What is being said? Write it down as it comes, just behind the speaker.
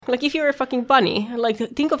Like, if you're a fucking bunny, like,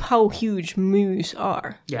 think of how huge moose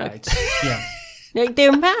are. Yeah, like, yeah.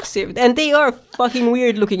 they're massive, and they are fucking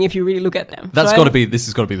weird looking if you really look at them. This has got to be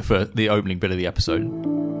the opening bit of the episode.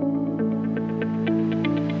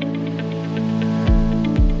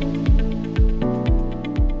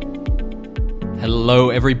 Hello,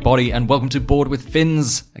 everybody, and welcome to Board with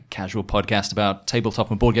Fins, a casual podcast about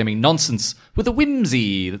tabletop and board gaming nonsense with a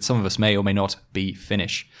whimsy that some of us may or may not be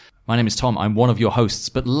Finnish. My name is Tom, I'm one of your hosts,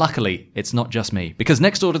 but luckily it's not just me, because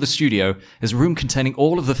next door to the studio is a room containing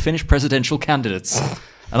all of the Finnish presidential candidates,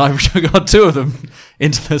 and I've got two of them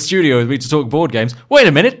into the studio with me to talk board games. Wait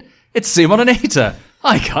a minute, it's Simon and Anita.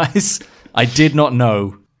 Hi guys, I did not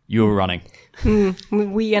know you were running.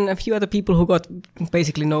 We and a few other people who got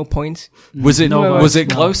basically no points. Was it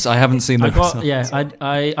close? I haven't seen the result. Yeah,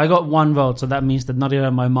 I got one vote, so that means that not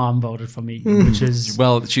even my mom voted for me, which is...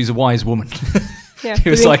 Well, she's a wise woman. Yeah,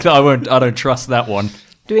 She was like, I don't trust that one.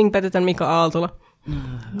 Doing better than Mika Aaltola.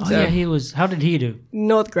 yeah, he was... How did he do?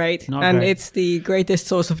 Not great. It's the greatest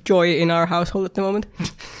source of joy in our household at the moment.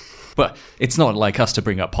 But it's not like us to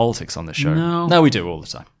bring up politics on this show. No, we do all the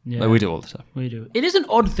time. Yeah. No, we do all the time. We do. It is an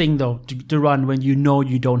odd thing, though, to run when you know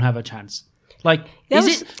you don't have a chance. Like,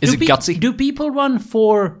 is it gutsy? Do people run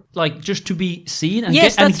for, like, just to be seen and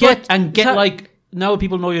Yes, get like, now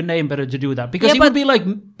people know your name better to do that? Because it would be like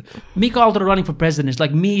Mika Aaltola running for president. It's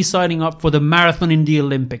like me signing up for the marathon in the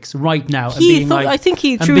Olympics right now. I think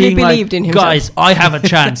he truly believed in himself. Guys, I have a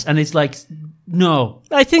chance. And it's like, no.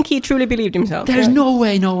 I think he truly believed himself. There's no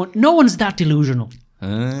way no one's that delusional.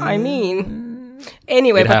 I mean...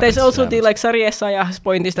 Anyway, but there's also the, like, Sari Essayah's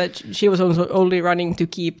point is that she was also only running to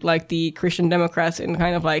keep, like, the Christian Democrats in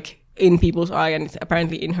kind of, like, in people's eye, and it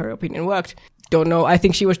apparently, in her opinion, worked. Don't know. I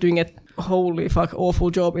think she was doing a holy fuck awful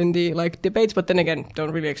job in the, like, debates, but then again,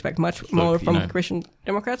 don't really expect much more from Christian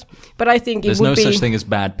Democrats. But I think there's no such thing as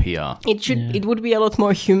bad PR. It would be a lot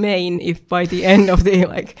more humane if by the end of the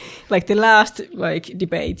like the last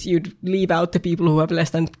debates you'd leave out the people who have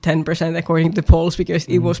less than 10% according to the polls because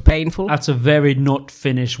it was painful. That's a very not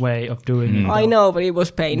Finnish way of doing it. I know, but it was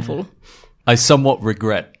painful. Yeah. I somewhat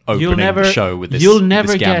regret opening the show with this. You'll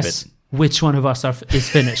never this gambit. guess which one of us is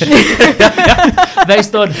Finnish.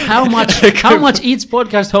 Based on how much each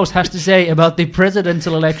podcast host has to say about the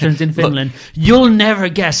presidential elections in Finland, you'll never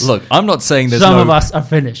guess. Look, I'm not saying there's some of us are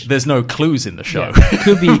Finnish. There's no clues in the show. Yeah.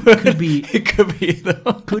 Could be it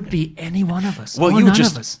could be any one of us. Well, or none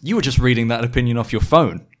of us. You were just reading that opinion off your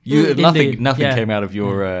phone. Nothing came out of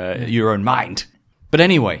your own mind. But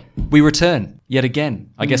anyway, we return yet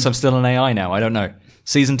again. I guess I'm still an AI now. I don't know.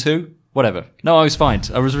 Season 2. Whatever. No, I was fine.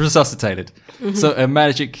 I was resuscitated. Mm-hmm. So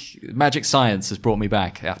magic science has brought me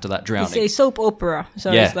back after that drowning. It's a soap opera.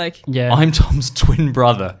 So it's like... Yeah. I'm Tom's twin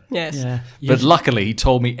brother. Yes. Yeah. But luckily, he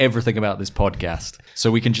told me everything about this podcast.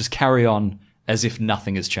 So we can just carry on as if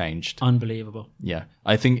nothing has changed. Unbelievable. Yeah.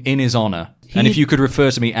 I think in his honor. And if you could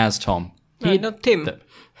refer to me as Tom. Not Tim.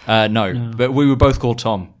 No, but we were both called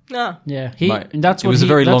Tom. No. Yeah. That's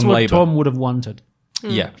what Tom would have wanted.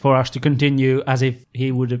 Yeah, for us to continue as if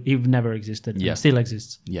he'd never existed. Yeah, still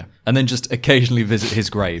exists. Yeah, and then just occasionally visit his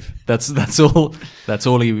grave. That's all. That's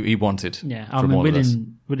all he wanted. Yeah, I mean,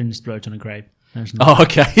 we didn't splurge on a grave. Oh,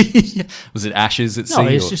 okay. Was it ashes at sea? No,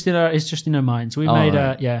 it's just in our minds. We made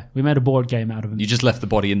a board game out of it. You just left the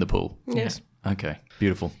body in the pool. Yes. Yeah. Okay,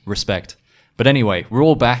 beautiful. Respect. But anyway, we're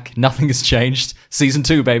all back. Nothing has changed. Season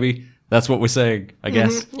 2, baby. That's what we're saying, I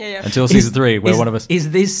guess. Mm-hmm. Yeah. Until season 3, where one of us...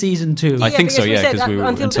 Is this season 2? I think so, yeah,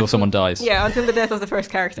 because until someone dies. Yeah, until the death of the first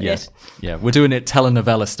character, yes. Yeah, we're doing it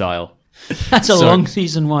telenovela style. That's a long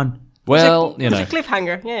season 1. Well, It was a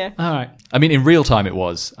cliffhanger, yeah. All right. I mean, in real time it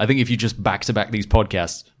was. I think if you just back-to-back these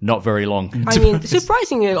podcasts, not very long. I mean,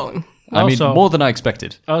 surprisingly long. I mean, more than I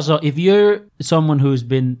expected. Also, if you're someone who's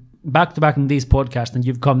been back-to-backing these podcasts and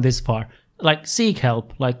you've come this far... Like, seek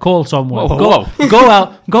help. Like, call someone. Whoa.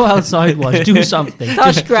 Go outside, do something.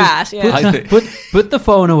 Touch grass, Put the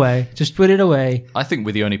phone away. Just put it away. I think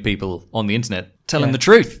we're the only people on the internet telling the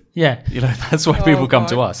truth. Yeah. You know, that's why people come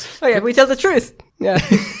to us. Oh, yeah, we tell the truth. Yeah.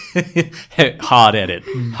 Hard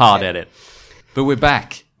edit. But we're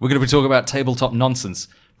back. We're going to be talking about tabletop nonsense.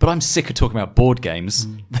 But I'm sick of talking about board games.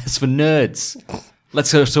 That's for nerds. Let's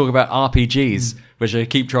talk about RPGs, which I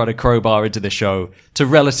keep trying to crowbar into the show to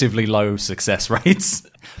relatively low success rates.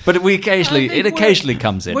 But it occasionally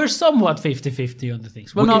comes in. We're somewhat 50-50 on the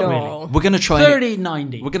things. Well, not really. We're going to try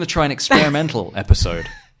 30-90. We're going to try an experimental episode.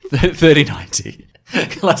 30-90.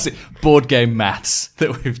 Classic board game maths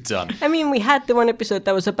that we've done. I mean, we had the one episode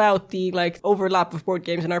that was about the overlap of board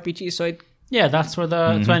games and RPGs, so it Yeah, that's where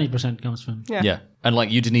the 20% comes from. Yeah. And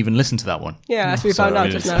like you didn't even listen to that one. Yeah, as we found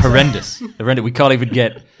out just now. Horrendous. Horrendous. We can't even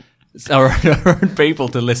get our own people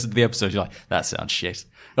to listen to the episode. You're like, that sounds shit.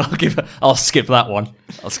 I'll skip that one.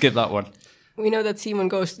 We know that Simon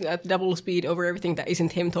goes at double speed over everything that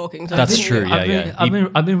isn't him talking. So That's true. Yeah.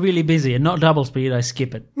 I've been really busy, and not double speed. I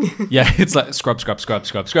skip it. Yeah, it's like scrub.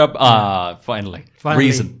 Finally,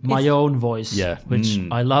 reason. My own voice. Yeah. Which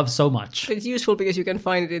I love so much. It's useful because you can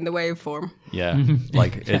find it in the waveform. Yeah,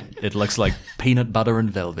 like it looks like peanut butter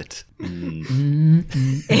and velvet.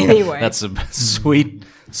 Anyway, that's a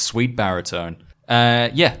sweet baritone.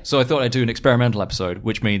 So I thought I'd do an experimental episode,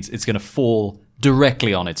 which means it's going to fall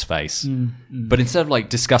directly on its face. But instead of like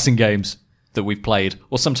discussing games that we've played,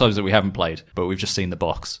 or sometimes that we haven't played, but we've just seen the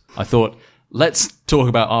box, I thought, let's talk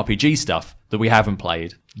about RPG stuff that we haven't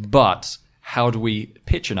played, but how do we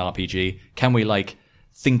pitch an RPG? Can we like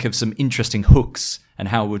think of some interesting hooks, and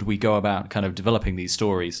how would we go about kind of developing these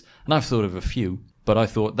stories? And I've thought of a few, but I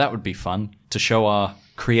thought that would be fun to show our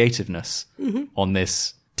creativeness on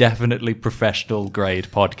this definitely professional grade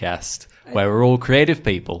podcast where we're all creative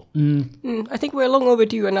people. I think we're long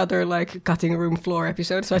overdue another like cutting room floor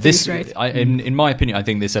episode, so I think it's great. In my opinion, I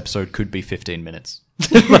think this episode could be 15 minutes.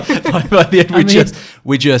 By the end,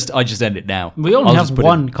 I just end it now. We only have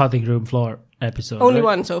one cutting room floor episode. Only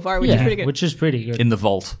one so far, which is pretty good. Which is pretty good. In the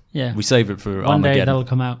vault. Yeah. We save it for one Armageddon. day that'll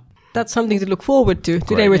come out. That's something to look forward to.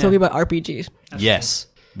 Today we're talking about RPGs. Yes.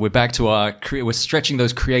 We're back to we're stretching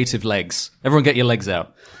those creative legs. Everyone get your legs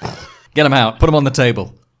out. Get them out. Put them on the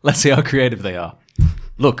table. Let's see how creative they are.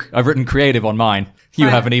 Look, I've written creative on mine. You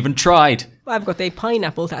haven't even tried. I've got a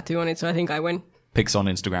pineapple tattoo on it, so I think I win. Pics on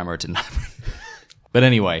Instagram or it didn't happen. But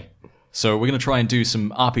anyway, so we're going to try and do some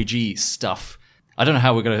RPG stuff. I don't know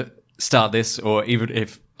how we're going to start this, or even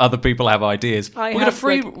if other people have ideas. We're just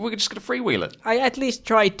going to freewheel it. I at least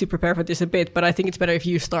tried to prepare for this a bit, but I think it's better if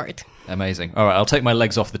you start. Amazing. All right, I'll take my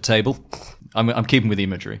legs off the table. I'm keeping with the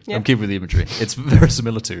imagery. Yeah. I'm keeping with the imagery. It's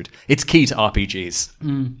verisimilitude. It's key to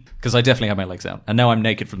RPGs. Because I definitely have my legs out. And now I'm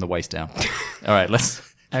naked from the waist down. All right, let's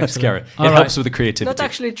carry it. It helps with the creativity. Not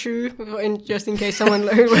actually true, just in case someone...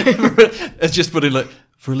 Let's just put in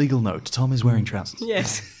for a legal note, Tom is wearing trousers.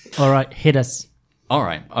 Yes. All right, hit us. All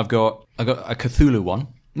right, I've got a Cthulhu one.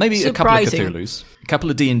 Maybe a couple of Cthulhus. A couple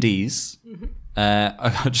of D&Ds.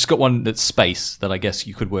 I've just got one that's space that I guess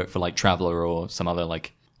you could work for like Traveller or some other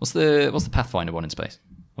like... What's the Pathfinder one in space?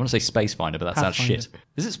 I want to say Space Finder, but that sounds shit.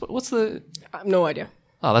 Is it? What's the? I have no idea.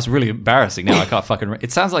 Oh, that's really embarrassing. Now I can't fucking.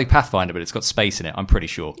 It sounds like Pathfinder, but it's got space in it. I'm pretty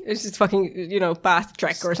sure. It's just fucking Path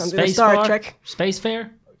Trek or something. Space Star Trek. Space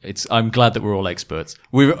Fair. I'm glad that we're all experts.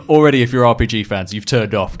 We've already, if you're RPG fans, you've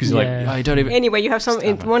turned off because you're like, I don't even. Anyway, you have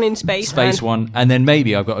one in space. Space one, and then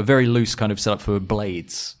maybe I've got a very loose kind of setup for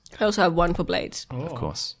blades. I also have one for blades. Oh. Of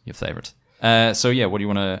course, your favorite. So yeah, what do you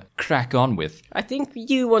want to crack on with? I think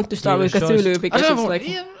you want to start with Cthulhu because it's like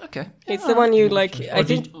it's the one you like. Or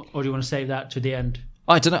do you want to save that to the end?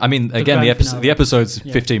 I don't know. I mean, again, the episode's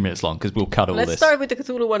 15 minutes long because we'll cut all this. Let's start with the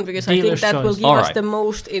Cthulhu one because I think that will give us the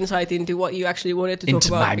most insight into what you actually wanted to talk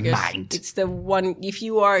about. Because it's the one.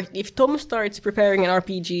 If Tom starts preparing an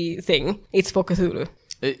RPG thing, it's for Cthulhu.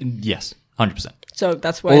 Yes, 100%. So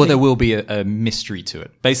that's why. Or there will be a mystery to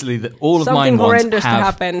it. Basically, all of mine something horrendous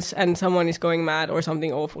happens and someone is going mad or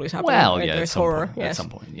something awful is happening. Well, yeah, there's horror. At some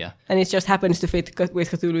point, yeah. And it just happens to fit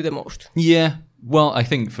with Cthulhu the most. Yeah. Well, I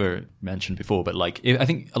think mentioned before, but I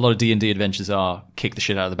think a lot of D&D adventures are kick the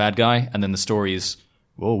shit out of the bad guy, and then the story is,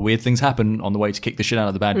 well, weird things happen on the way to kick the shit out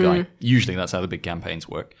of the bad guy. Usually that's how the big campaigns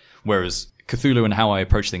work. Whereas Cthulhu and how I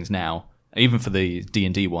approach things now, even for the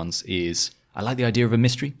D&D ones, is I like the idea of a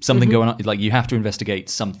mystery, something going on. Like you have to investigate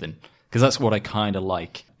something, because that's what I kind of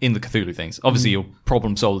like in the Cthulhu things. Obviously, you'll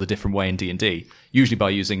problem solve a different way in D&D, usually by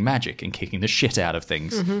using magic and kicking the shit out of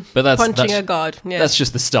things. But that's punching a god. Yeah. That's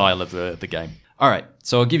just the style of the game. All right,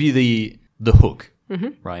 so I'll give you the hook,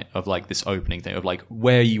 right, of like this opening thing of like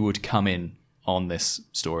where you would come in on this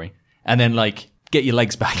story, and then like get your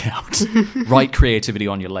legs back out, write creativity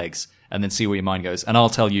on your legs, and then see where your mind goes. And I'll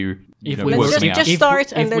tell you, let's just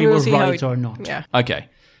start, and then we'll see how it or not. Yeah. Okay,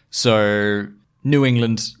 so New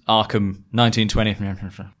England, Arkham, 1920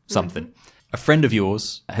 something. A friend of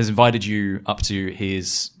yours has invited you up to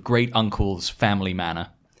his great uncle's family manor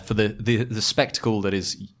for the spectacle that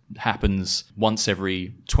happens once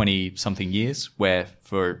every 20-something years, where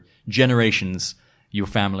for generations your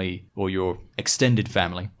family or your extended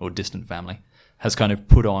family or distant family has kind of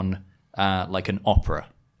put on like an opera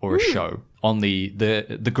or a show on the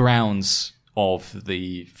grounds of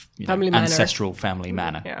the family ancestral family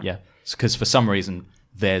manor. Yeah, because for some reason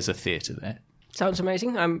there's a theatre there. Sounds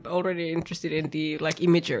amazing. I'm already interested in the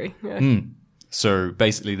imagery. Yeah. So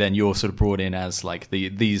basically, then you're sort of brought in as like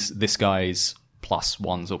this guy's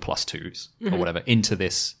 +1s or +2s or whatever into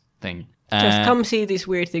this thing. Just come see this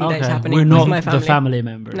weird thing that is happening We're with not my family. the family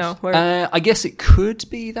members. No, I guess it could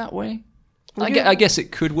be that way. I guess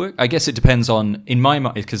it could work. I guess it depends on, in my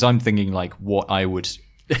mind, because I'm thinking like what I would...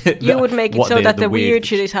 you would make it so that the weird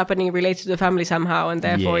shit is happening relates to the family somehow, and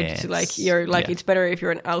therefore it's like you're like it's better if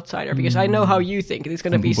you're an outsider, because I know how you think. It's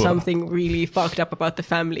going to be something really fucked up about the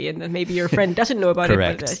family, and then maybe your friend doesn't know about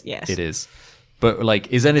Correct. it. But yes, it is. But like,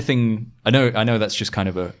 is anything? I know that's just kind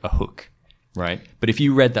of a hook, right? But if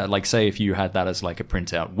you read that, like, say, if you had that as like a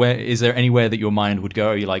printout, where is there anywhere that your mind would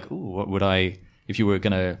go? You're like, ooh, what would I? If you were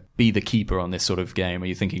going to be the keeper on this sort of game, are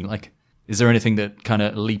you thinking like, is there anything that kind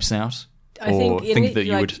of leaps out? I think that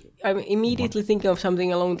you would. I'm immediately thinking of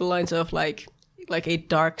something along the lines of like a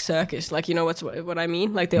dark circus. Like, you know what I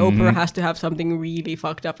mean? Like the opera has to have something really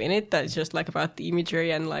fucked up in it that's just like about the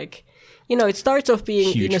imagery, and like, you know, it starts off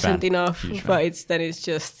being innocent enough, but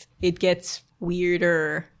it gets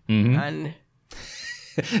weirder and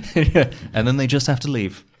and then they just have to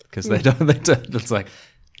leave because they don't. It's like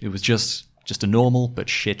it was just a normal but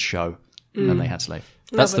shit show, and then they had to leave.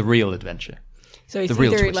 That's the real adventure. So it's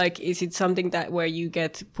either like, is it something that where you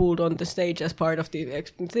get pulled on the stage as part of the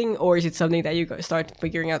thing, or is it something that you start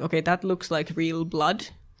figuring out, okay, that looks like real blood?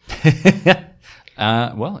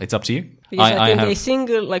 Well, it's up to you.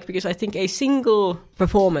 Because I think a single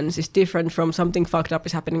performance is different from something fucked up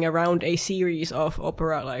is happening around a series of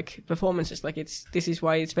opera like performances. Like this is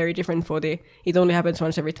why it's very different it only happens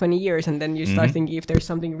once every 20 years, and then you start thinking if there's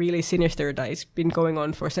something really sinister that has been going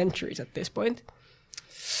on for centuries at this point.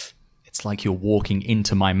 It's like you're walking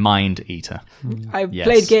into my mind, Eater. I've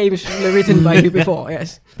played games written by you before,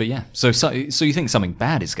 yes. But yeah, so you think something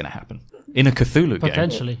bad is going to happen in a Cthulhu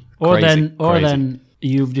potentially. game? Or then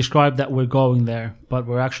you've described that we're going there, but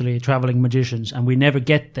we're actually traveling magicians, and we never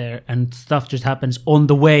get there, and stuff just happens on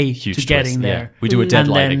the way to getting there. Yeah. We do a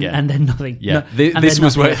deadlight again, and then nothing. Yeah, this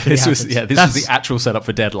was the actual setup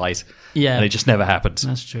for Deadlight. Yeah, and it just never happened.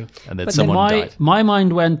 That's true. And then someone died. My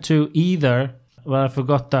mind went to either. Well, I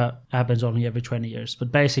forgot that happens only every 20 years.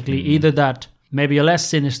 But basically, either that, maybe a less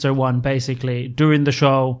sinister one, basically, during the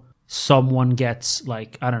show, someone gets,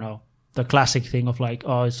 like, I don't know, the classic thing of, like,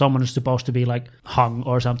 someone is supposed to be, like, hung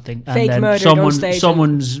or something. Fake and then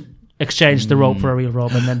someone's exchanged the rope for a real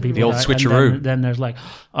rope, and then people... The old switcheroo. And then there's, like,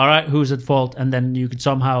 all right, who's at fault? And then you could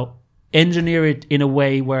somehow engineer it in a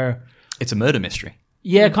way where... It's a murder mystery.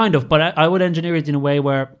 Yeah, kind of. But I would engineer it in a way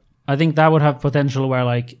where I think that would have potential where,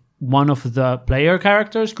 like, one of the player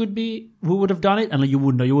characters could be who would have done it, and you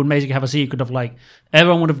wouldn't know. You would basically have a secret of like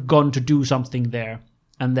everyone would have gone to do something there,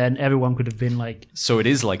 and then everyone could have been like. So it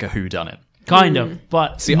is like a whodunit, kind of,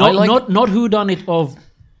 but not whodunit of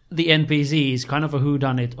the NPCs, kind of a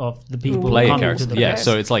whodunit of the people. Player characters, yeah.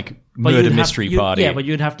 So it's like murder mystery party. Yeah, but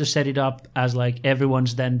you'd have to set it up as like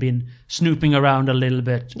everyone's then been snooping around a little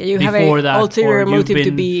bit. Yeah, you have an ulterior motive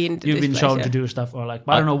to be in. You've been shown to do stuff, or like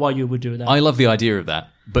I don't know why you would do that. I love the idea of that,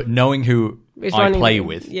 but knowing who I play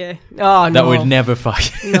with, that would never fuck.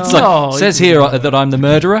 It's like says here that I'm the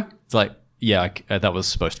murderer. It's like, yeah, that was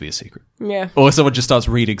supposed to be a secret. Yeah. Or someone just starts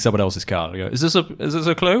reading someone else's card. And go, is this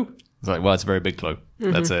a clue? It's like, well, it's a very big clue.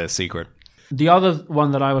 That's a secret. The other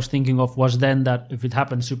one that I was thinking of was then that if it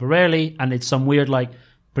happens super rarely and it's some weird like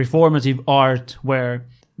performative art where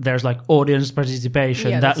there's like audience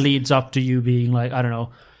participation that leads up to you being like, I don't know,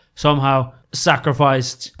 somehow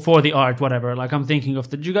sacrificed for the art, whatever. Like I'm thinking of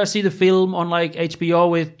did you guys see the film on like HBO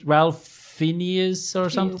with Ralph Fiennes or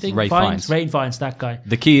something? Ray Fiennes, that guy.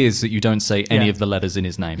 The key is that you don't say any of the letters in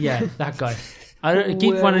his name. Yeah, that guy. I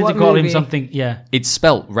keep wanting to call him something. Yeah, it's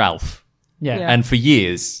spelt Ralph. Yeah, and for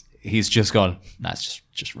years he's just gone. That's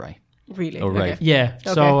just Ray. Really? Or Ray. Okay. Yeah.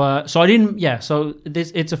 Okay. So I didn't. Yeah. So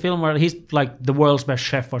it's a film where he's like the world's best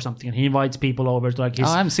chef or something, and he invites people over to like his.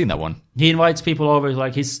 I haven't seen that one. He invites people over to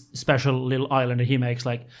like his special little island that he makes.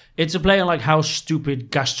 Like it's a play on like how stupid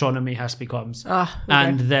gastronomy has become.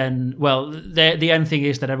 And then, well, the end thing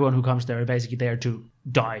is that everyone who comes there is basically there to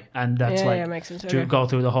die, and that's makes sense. To go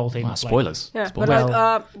through the whole thing. Wow, spoilers. Yeah, spoilers.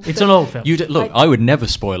 But it's an old film. I would never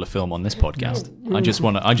spoil a film on this podcast. I just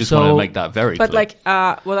want to make that very clear. But like,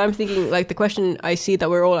 what I'm thinking, like the question I see that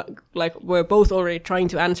we're both already trying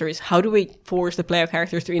to answer is how do we force the player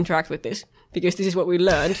characters to interact with this? Because this is what we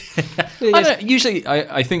learned. Usually,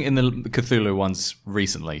 I think in the Cthulhu ones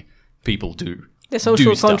recently, people do The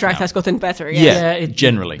social contract has gotten better. Yeah,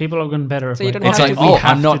 generally. People have gotten better. So you don't it's have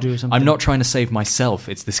like, to I'm not trying to save myself.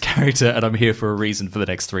 It's this character, and I'm here for a reason for the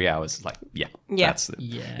next 3 hours. Like, that's it.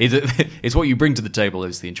 Yeah. It's what you bring to the table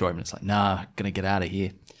is the enjoyment. It's like, nah, gonna get out of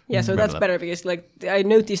here. Yeah, so that's better because like I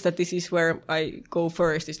noticed that this is where I go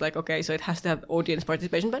first. It's like, okay, so it has to have audience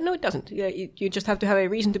participation, but no, it doesn't. Yeah, you just have to have a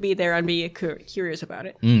reason to be there and be curious about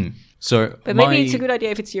it. But maybe it's a good idea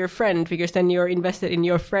if it's your friend, because then you're invested in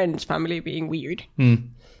your friend's family being weird.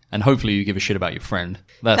 And hopefully you give a shit about your friend.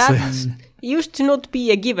 That's used to not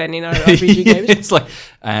be a given in our RPG games. It's like,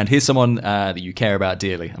 and here's someone that you care about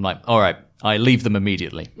dearly. I'm like, all right, I leave them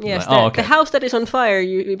immediately. Yes, like, the house that is on fire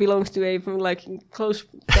it belongs to a like close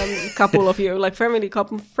couple of you, like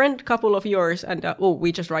friend couple of yours, and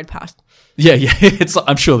we just ride past. Yeah, it's.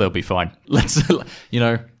 I'm sure they'll be fine. Let's,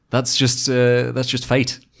 that's just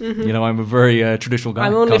fate. I'm a very traditional guy.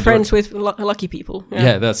 I'm only friends with lucky people.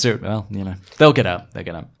 Yeah, that's it. Well, they'll get out.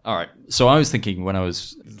 All right. So I was thinking when I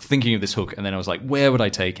was thinking of this hook, and then I was like, where would I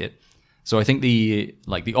take it? So I think the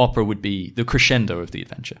opera would be the crescendo of the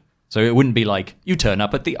adventure. So it wouldn't be like you turn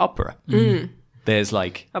up at the opera. There's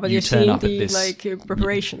like you turn up at this like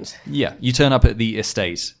preparations. Yeah, you turn up at the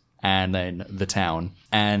estate and then the town,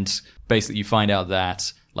 and basically you find out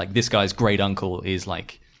that like this guy's great uncle is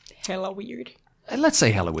like hella weird. Let's say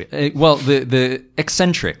hella weird. Well, the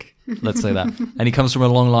eccentric. Let's say that, and he comes from a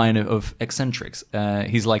long line of eccentrics.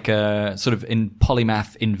 He's like a sort of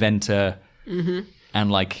polymath inventor,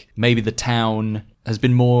 and like maybe the town has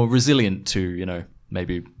been more resilient to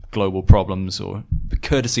maybe global problems or the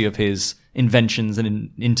courtesy of his inventions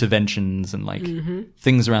and interventions and like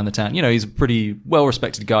things around the town. He's a pretty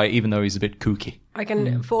well-respected guy, even though he's a bit kooky. I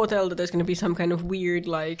can foretell that there's going to be some kind of weird,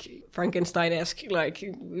 like Frankenstein-esque, like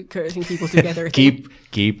cursing people together.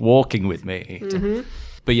 keep walking with me.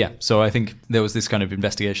 But yeah, so I think there was this kind of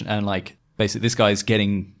investigation, and like basically this guy's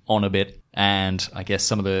getting on a bit, and I guess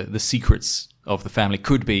some of the secrets of the family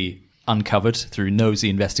could be uncovered through nosy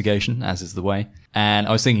investigation, as is the way. And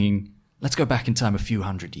I was thinking, let's go back in time a few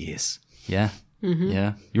hundred years. Yeah?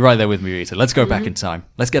 Yeah? You're right there with me, Rita. Let's go back in time.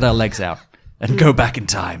 Let's get our legs out and go back in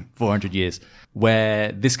time 400 years,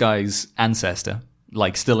 where this guy's ancestor,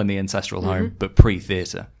 like still in the ancestral home, but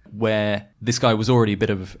pre-theatre, where this guy was already a bit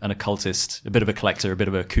of an occultist, a bit of a collector, a bit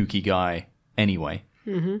of a kooky guy anyway.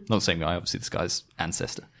 Not the same guy, obviously this guy's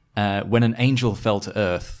ancestor. When an angel fell to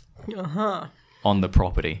earth on the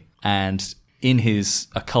property, and in his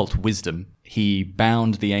occult wisdom, he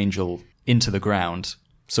bound the angel into the ground,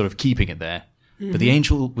 sort of keeping it there. But the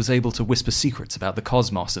angel was able to whisper secrets about the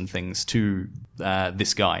cosmos and things to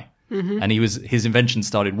this guy. And his invention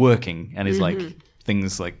started working, and his like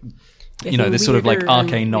things like, this sort of like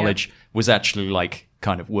arcane knowledge was actually like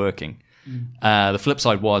kind of working. The flip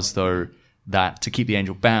side was, though, that to keep the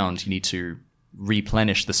angel bound, you need to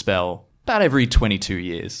replenish the spell about every 22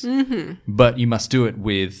 years. But you must do it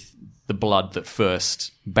with the blood that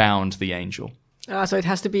first bound the angel. So it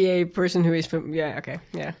has to be a person who is from...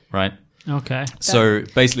 Right. Okay. So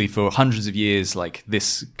basically for hundreds of years, like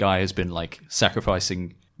this guy has been like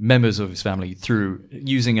sacrificing members of his family through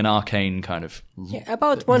using an arcane kind of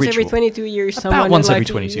about once ritual. every 22 years.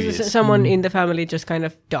 Someone in the family just kind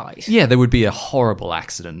of dies. Yeah, there would be a horrible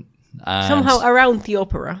accident. Somehow around the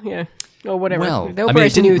opera, or whatever. Well, the opera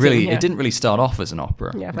it didn't really start off as an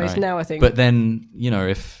opera. Yeah, but it's now a thing. But then,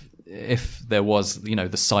 if there was,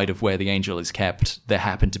 the site of where the angel is kept, there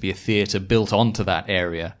happened to be a theatre built onto that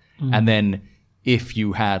area. And then if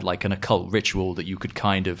you had like an occult ritual that you could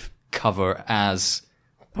kind of cover as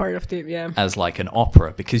part of as like an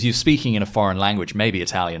opera, because you're speaking in a foreign language, maybe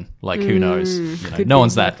Italian, like who knows? No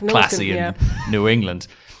one's that classy in New England.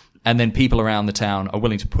 And then people around the town are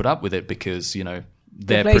willing to put up with it because,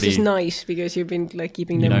 they're the place is nice because you've been like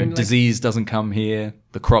keeping them in, disease doesn't come here,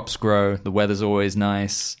 the crops grow, the weather's always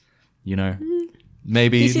nice,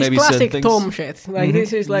 maybe this is classic Tom shit. Like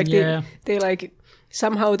this is like they like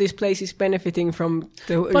somehow this place is benefiting from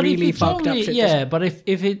the really fucked up shit. Yeah, but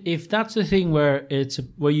if that's the thing where it's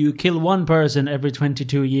where you kill one person every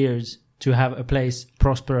 22 years to have a place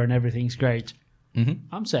prosper and everything's great.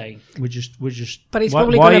 I'm saying we just. But it's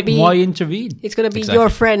probably going to be. Why intervene? It's going to be your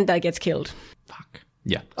friend that gets killed. Fuck.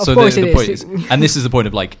 Yeah. Of course the point is, and this is the point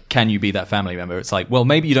of like, can you be that family member? It's like, well,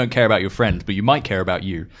 maybe you don't care about your friend, but you might care about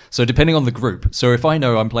you. So depending on the group. So if I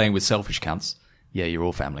know I'm playing with selfish cunts, yeah, you're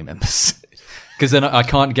all family members. Because then I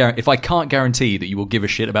can't if I can't guarantee that you will give a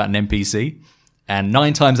shit about an NPC, and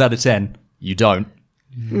 9 times out of 10 you don't.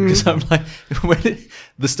 Because I'm like,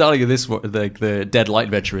 the starting of this, the Dead Light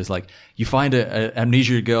Adventure is like, you find an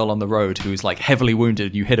amnesia girl on the road who's like heavily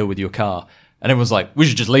wounded, you hit her with your car, and everyone's like, we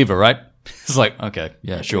should just leave her, right? It's like, okay,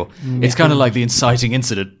 yeah, sure. It's kind of like the inciting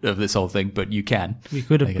incident of this whole thing, but you can. We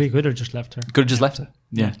could have just left her. Could have just left her.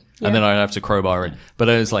 Yeah. And then I'd have to crowbar in. But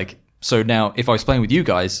it was like, so now if I was playing with you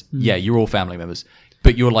guys, yeah, you're all family members,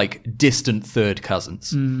 but you're like distant third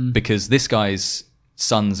cousins because this guy's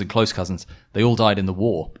sons and close cousins, they all died in the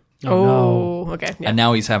war. Oh, no. Okay. Yeah. And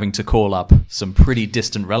now he's having to call up some pretty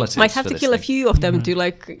distant relatives. Might have to kill a few of them to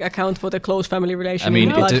like account for the close family relation. I mean,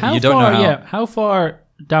 you don't know how. Yeah, how far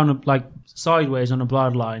down, like sideways on a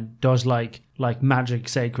bloodline, does like magic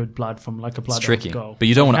sacred blood from like a blood tricky go? But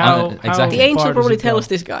you don't want to exactly. The angel probably tells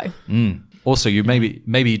this guy. Also, you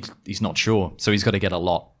maybe he's not sure, so he's got to get a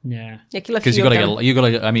lot. Yeah, kill a few. Because you got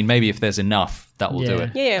to. I mean, maybe if there's enough, that will do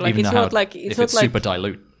it. Yeah, like even it's not like if it's super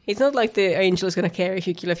dilute. It's not like the angel is going to care if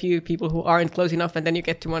you kill a few people who aren't close enough and then you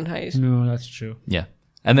get to one highest. No, that's true. Yeah.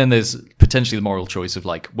 And then there's potentially the moral choice of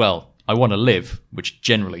like, well, I want to live, which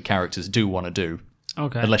generally characters do want to do.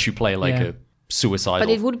 Okay. Unless you play like a suicidal. But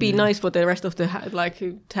it would be nice for the rest of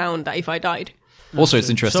the town that if I died. Also, it's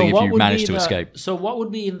interesting if you manage to escape. So what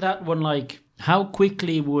would be in that one, like, how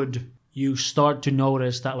quickly would you start to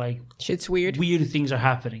notice that like shit's weird things are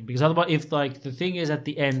happening? Because otherwise, if like the thing is at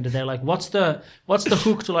the end, they're like, what's the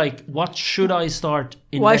hook to like, what should I start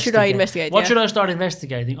investigating? Why should I investigate? What should I start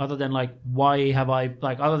investigating other than like, why have I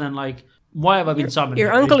been summoned?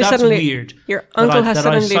 Your uncle is suddenly weird. Your uncle has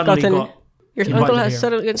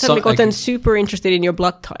suddenly gotten super interested in your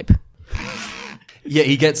blood type. Yeah,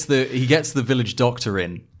 he gets the village doctor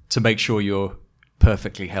in to make sure you're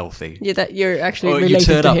perfectly healthy. Yeah, that you're actually related you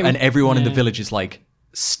turn to up him. and everyone in the village is like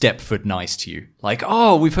Stepford nice to you. Like,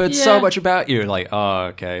 oh, we've heard so much about you. Like, oh,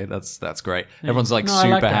 okay, that's great. Everyone's like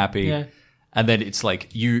super happy. Yeah. And then it's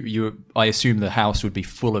like I assume the house would be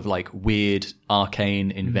full of like weird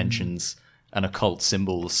arcane inventions and occult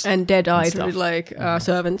symbols and dead-eyed with like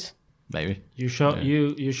servants. Maybe you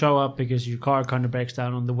show up because your car kind of breaks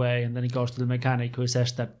down on the way, and then he goes to the mechanic who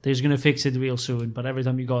says that he's going to fix it real soon. But every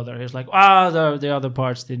time you go there, he's like, the other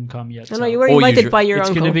parts didn't come yet. No, you were invited by your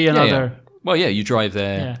uncle. It's going to be another. Yeah. Well, yeah, you drive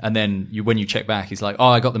there, and then when you check back, he's like, "Oh,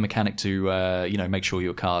 I got the mechanic to make sure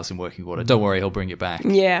your car's in working order. Don't worry, he'll bring it back."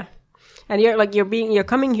 Yeah. And you're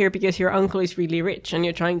coming here because your uncle is really rich, and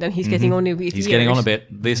you're trying. Then he's getting on with He's getting on a bit.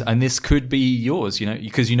 This could be yours,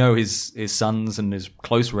 because his sons and his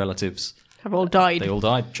close relatives have all died. They all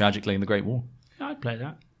died tragically in the Great War. Yeah, I'd play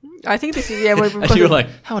that. I think this is and you were like,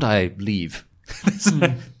 how would I leave?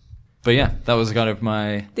 But yeah, that was kind of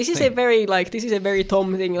my. This is a very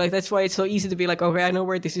Tom thing. Like that's why it's so easy to be like, okay, I know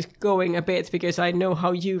where this is going a bit because I know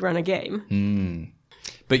how you run a game.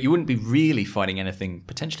 But you wouldn't be really fighting anything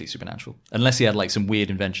potentially supernatural unless he had like some weird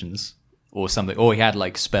inventions or something, or he had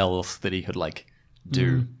like spells that he could like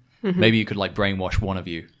do. Maybe you could like brainwash one of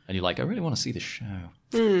you, and you're like, I really want to see this show.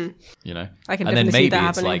 I can and then maybe see that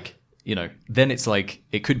it's happening. like, then it's like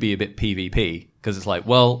it could be a bit PvP because it's like,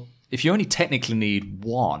 well, if you only technically need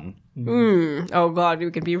one. Oh god, we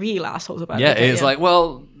can be real assholes about it. Yeah, it's like,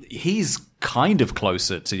 well, he's kind of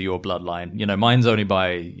closer to your bloodline. Mine's only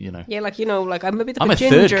by, Yeah, like I'm a bit of I'm a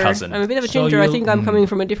ginger. third cousin. I'm a bit of a ginger. I think I'm coming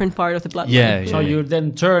from a different part of the bloodline. Yeah. So you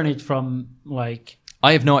then turn it from like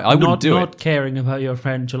I wouldn't do it. Not caring about your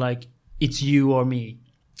friend to like it's you or me.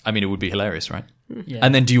 I mean, it would be hilarious, right? Yeah.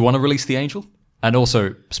 And then do you want to release the angel? And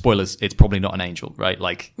also, spoilers, it's probably not an angel, right?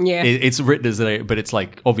 Like, it's written as but it's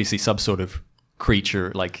like obviously some sort of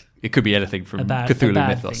creature. Like, it could be anything from Cthulhu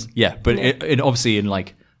mythos. Thing. Yeah, but obviously in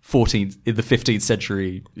like in the 15th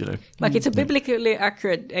century, like it's a biblically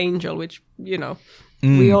accurate angel, which we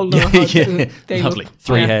all know how to. Lovely,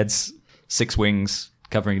 3 heads, 6 wings,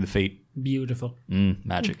 covering the feet. Beautiful.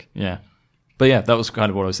 Magic. Yeah, but yeah, that was kind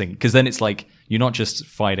of what I was thinking. Because then it's like you're not just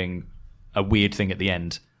fighting a weird thing at the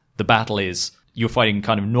end. The battle is you're fighting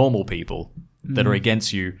kind of normal people that are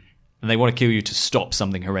against you, and they want to kill you to stop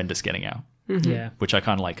something horrendous getting out. Yeah, which I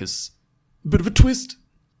kind of like as a bit of a twist.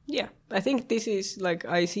 Yeah, I think this is like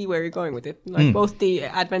I see where you're going with it. Like both the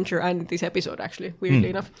adventure and this episode, actually, weirdly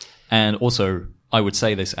enough. And also, I would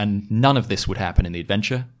say this, and none of this would happen in the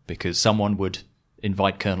adventure because someone would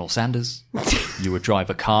invite Colonel Sanders. You would drive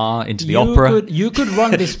a car into the opera. You could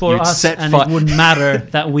run this for us, and it wouldn't matter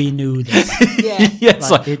that we knew this. Yeah,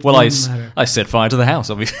 it's I set fire to the house.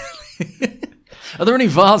 Obviously, are there any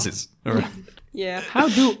vases? Yeah. How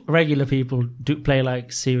do regular people play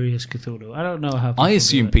like serious Cthulhu? I don't know how. I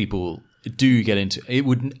assume people do get into it.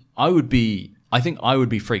 I think I would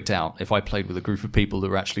be freaked out if I played with a group of people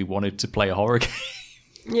that actually wanted to play a horror game.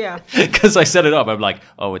 Yeah. Because I set it up. I'm like,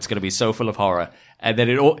 oh, it's going to be so full of horror. And then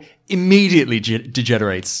it all immediately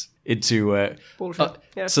degenerates into... bullshit.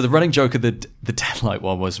 Yeah. So the running joke of the Deadlight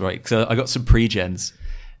one was, right, so I got some pre-gens.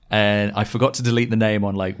 and I forgot to delete the name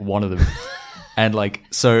on like one of them, and like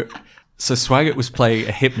so Swaggart was playing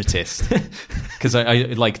a hypnotist because I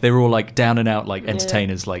like they were all like down and out like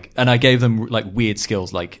entertainers like, and I gave them like weird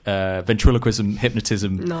skills like ventriloquism,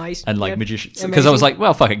 hypnotism, and like magicians because I was like,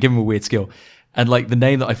 well, fuck it, give him a weird skill, and like the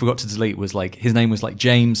name that I forgot to delete was like his name was like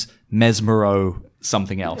James Mesmero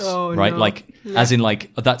something else, right? No. Like as in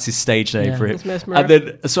like that's his stage name for it, and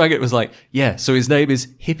then Swaggart was like, yeah, so his name is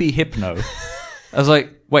Hippie Hypno. I was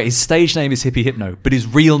like, wait, his stage name is Hippie Hypno, but his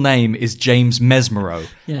real name is James Mesmero.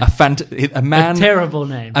 Yeah. A terrible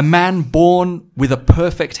name. A man born with a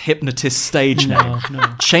perfect hypnotist stage name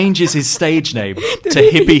changes his stage name to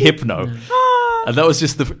Hippie Hypno. No. And that was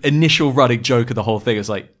just the initial running joke of the whole thing. It's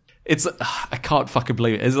like, I can't fucking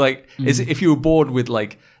believe it. It's like, is it if you were born with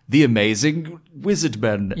like the amazing wizard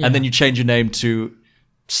man and then you change your name to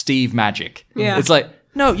Steve Magic. Yeah. It's like,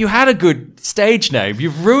 no, you had a good stage name.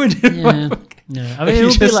 You've ruined it. Yeah. Yeah, I mean, it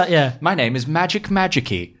would be like, my name is Magic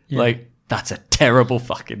Magicy. Yeah. Like, that's a terrible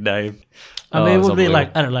fucking name. I mean, it would be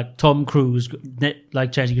like, I don't know, like Tom Cruise,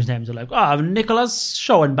 like changing his name to like, I'm Nicholas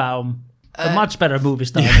Schoenbaum. A much better movie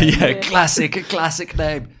star. Classic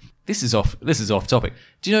name. This is off topic.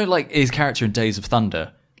 Do you know, like, his character in Days of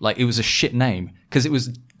Thunder, like, it was a shit name because it was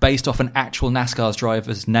based off an actual NASCAR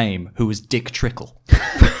driver's name who was Dick Trickle.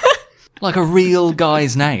 Like a real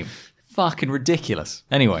guy's name. Fucking ridiculous.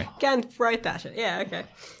 Anyway. Can't write that shit. Yeah, okay.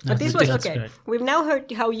 But this was okay. Great. We've now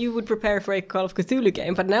heard how you would prepare for a Call of Cthulhu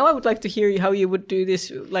game, but now I would like to hear how you would do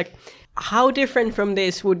this. Like, how different from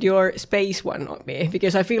this would your space one be?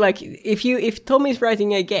 Because I feel like if Tommy's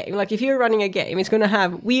writing a game, like if you're running a game, it's going to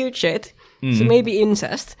have weird shit. So maybe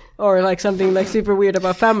incest or like something like super weird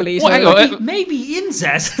about families. Maybe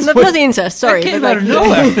incest? Not incest, sorry. But out of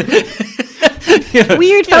nowhere.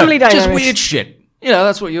 Weird family dynamics. Just weird shit. You know,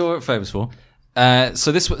 that's what you're famous for.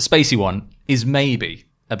 So this spacey one is maybe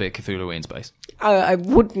a bit Cthulhu in space. I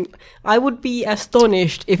would be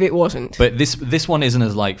astonished if it wasn't. But this one isn't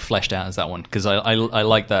as like fleshed out as that one because I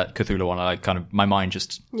like that Cthulhu one. I kind of my mind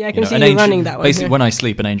just I can see you running that one. Basically, when I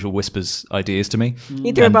sleep, an angel whispers ideas to me.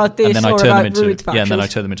 Either about this or about root factions. Yeah, and then I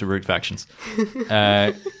turn them into root factions.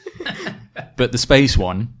 But the space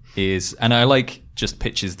one is, and I like just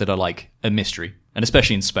pitches that are like a mystery, and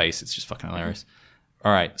especially in space, it's just fucking hilarious.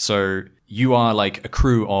 All right, so you are like a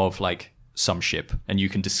crew of like some ship, and you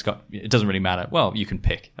can discuss. It doesn't really matter. Well, you can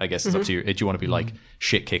pick. I guess it's up to you. Do you want to be like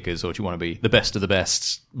shit kickers, or do you want to be the best of the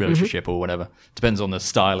best relationship, or whatever? Depends on the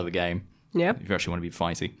style of the game. Yeah. If you actually want to be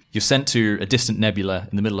fighty, you're sent to a distant nebula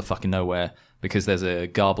in the middle of fucking nowhere because there's a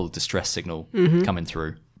garbled distress signal coming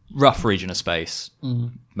through. Rough region of space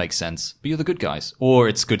makes sense, but you're the good guys, or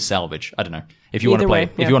it's good salvage. I don't know. If you want to play,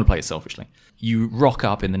 if you want to play it selfishly, you rock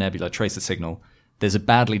up in the nebula, trace the signal. There's a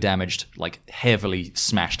badly damaged, like heavily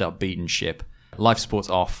smashed up, beaten ship. Life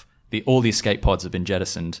support's off. All the escape pods have been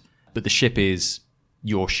jettisoned, but the ship is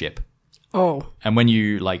your ship. Oh. And when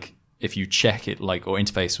you if you check it, or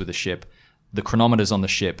interface with the ship, the chronometers on the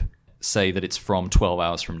ship say that it's from 12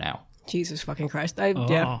 hours from now. Jesus fucking Christ!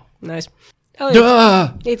 Yeah, nice.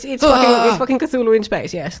 Oh, it's fucking Cthulhu in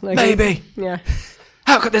space. Yes, maybe. Yeah.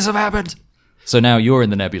 How could this have happened? So now you're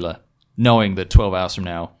in the nebula, knowing that 12 hours from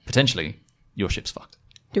now, potentially, your ship's fucked.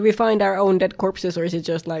 Do we find our own dead corpses, or is it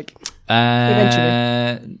just like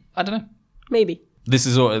eventually? I don't know. Maybe. This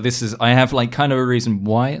is. I have like kind of a reason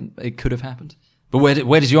why it could have happened. But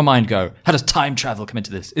where does your mind go? How does time travel come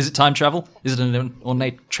into this? Is it time travel? Is it an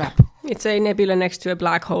ornate trap? It's a nebula next to a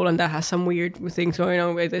black hole, and that has some weird things going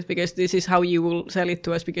on with it, because this is how you will sell it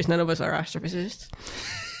to us, because none of us are astrophysicists.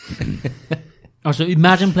 Also,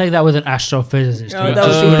 imagine playing that with an astrophysicist. Oh,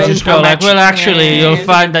 that would be just go like, well, actually, you'll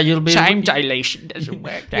find that you'll be... Time dilation doesn't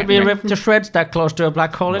work. You'll be ripped to shreds that close to a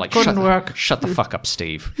black hole. It couldn't work. Shut the fuck up,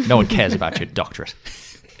 Steve. No one cares about your doctorate.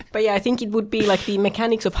 But yeah, I think it would be like the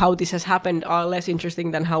mechanics of how this has happened are less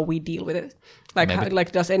interesting than how we deal with it.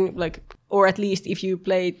 Or at least if you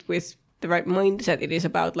play it with the right mindset, it is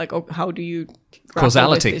about like, how do you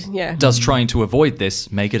causality? This? Yeah. Does trying to avoid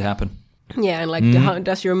this make it happen? Yeah, and like, how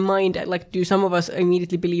does your mind, like, do some of us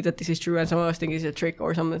immediately believe that this is true, and some of us think it's a trick,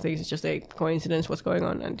 or some of us think it's just a coincidence what's going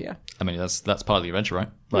on, and yeah. I mean, that's part of the adventure, right?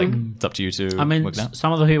 Like, it's up to you to work that.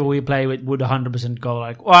 Some of the people we play with would 100% go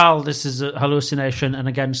like, well, this is a hallucination and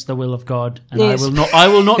against the will of God, and yes. I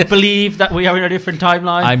will not believe that we are in a different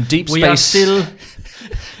timeline. I'm deep space. We are still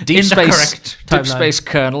deep space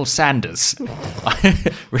Colonel Sanders.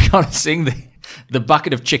 We're gonna sing the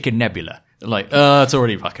bucket of chicken nebula. Like, it's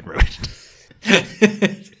already fucking ruined.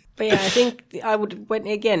 But yeah, I think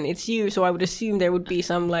it's you, so I would assume there would be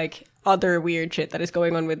some like other weird shit that is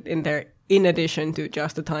going on in there in addition to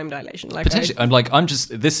just the time dilation. Like potentially, I'm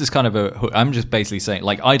just basically saying,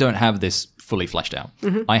 like, I don't have this fully fleshed out.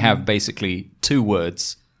 I have basically 2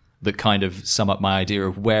 words that kind of sum up my idea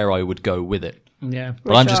of where I would go with it. Yeah.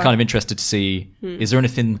 But I'm just kind of interested to see, is there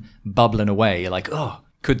anything bubbling away? Like,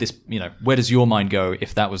 could this, where does your mind go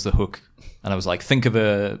if that was the hook? And I was like, think of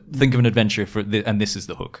an adventure and this is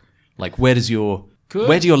the hook. Like, where do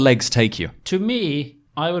your legs take you? To me,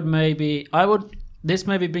 this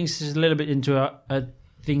maybe brings us a little bit into a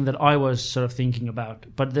thing that I was sort of thinking about,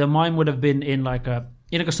 but mine would have been in like a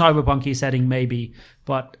cyberpunky setting maybe.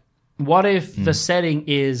 But what if the setting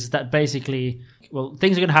is that basically, well,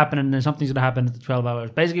 things are going to happen and then something's going to happen at the 12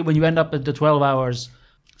 hours. Basically, when you end up at the 12 hours,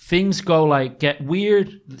 things go like get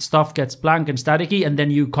weird, stuff gets blank and staticky, and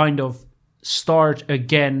then you kind of start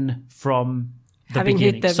again from the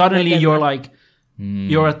beginning. Suddenly you're like,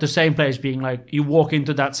 you're at the same place being like, you walk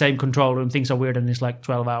into that same control room, things are weird, and it's like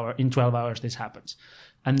in 12 hours this happens.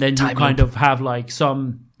 And then you kind of have like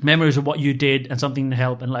some memories of what you did and something to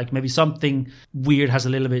help, and like maybe something weird has a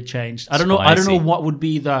little bit changed. I don't know what would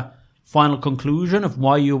be the final conclusion of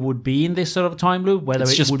why you would be in this sort of time loop, whether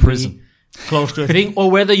it's just prison. Be close to a thing,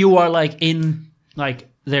 or whether you are like in, like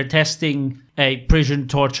they're testing a prison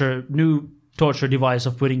new torture device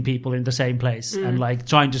of putting people in the same place and like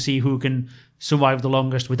trying to see who can survive the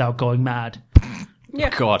longest without going mad. Yeah.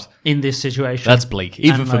 God. In this situation. That's bleak,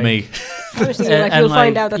 even for me. I was thinking, like, you'll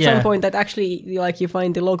find out at some point that actually, like, you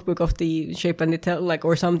find the logbook of the ship and it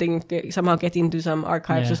or something, somehow get into some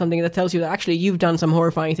archives or something that tells you that actually you've done some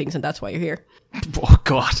horrifying things and that's why you're here. Oh,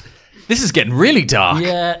 God. This is getting really dark.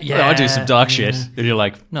 Yeah. Well, I do some dark shit. And you're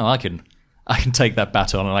like, no, I can take that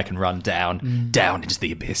baton and I can run down into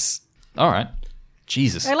the abyss. All right.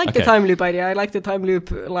 Jesus. I like the time loop idea. I like the time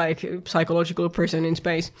loop, like, psychological person in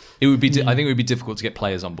space. It would be. I think it would be difficult to get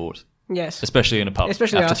players on board. Yes. Especially in a pub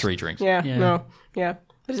after 3 drinks. Yeah. No. Yeah.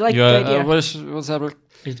 But it's like the idea. What's happening?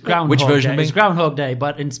 It's Groundhog Day. It's Groundhog Day,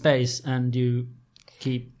 but in space, and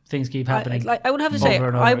things keep happening. I would have to say,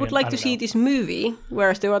 I would like to see this movie,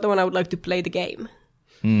 whereas the other one I would like to play the game.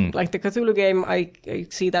 Like the Cthulhu game, I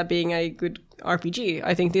see that being a good RPG.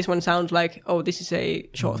 I think this one sounds like, this is a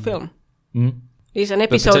short film. It's an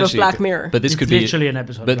episode of Black Mirror. But this could be literally an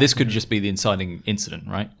episode. But this could just be the inciting incident,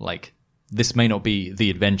 right? Like, this may not be the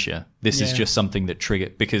adventure. This is just something that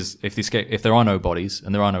triggered, because if there are no bodies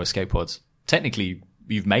and there are no escape pods, technically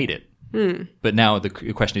you've made it. But now the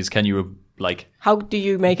question is, can you how do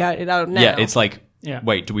you make it out now? Yeah, it's like,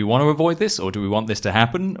 wait, do we want to avoid this, or do we want this to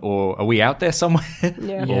happen, or are we out there somewhere?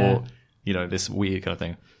 Or this weird kind of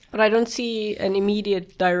thing. But I don't see an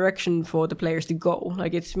immediate direction for the players to go.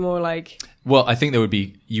 Like, it's more like... Well, I think there would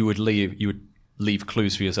be... You would leave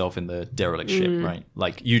clues for yourself in the derelict ship, right?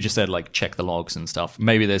 Like, you just said, like, check the logs and stuff.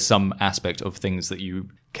 Maybe there's some aspect of things that you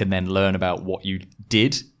can then learn about what you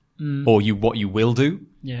did, or what you will do,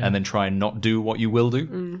 and then try and not do what you will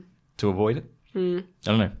do to avoid it. I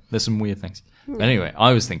don't know. There's some weird things. But anyway,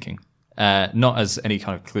 I was thinking, not as any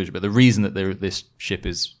kind of conclusion, but the reason that this ship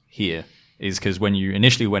is here is because when you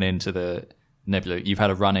initially went into the nebula, you've had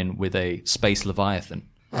a run-in with a space leviathan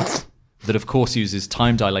that, of course, uses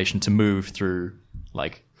time dilation to move through,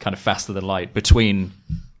 like, kind of faster than light between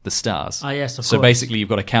the stars. Yes, of course. So basically, you've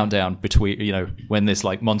got a countdown between, when this,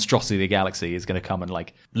 like, monstrosity of the galaxy is going to come and,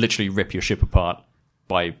 like, literally rip your ship apart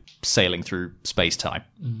by sailing through space-time.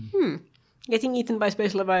 Getting eaten by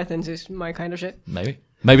space leviathans is my kind of shit.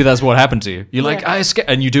 Maybe that's what happened to you. You're like, I escape,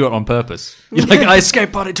 and you do it on purpose. You're like, I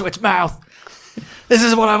escape on into its mouth. This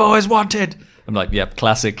is what I've always wanted. I'm like, yep,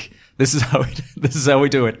 classic. This is how we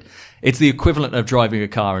do it. It's the equivalent of driving a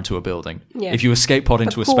car into a building. Yeah. If you escape pod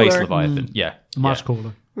into a space leviathan, much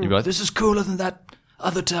cooler. You'd be like, this is cooler than that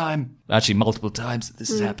other time. Actually, multiple times that this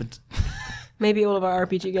has happened. Maybe all of our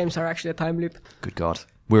RPG games are actually a time loop. Good God,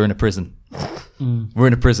 we're in a prison. We're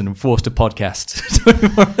in a prison and forced to podcast.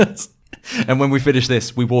 And when we finish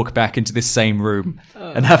this, we walk back into this same room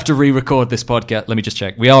and have to re-record this podcast. Let me just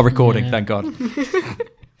check. We are recording, thank God.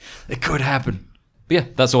 It could happen. But yeah,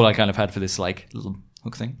 that's all I kind of had for this, like, little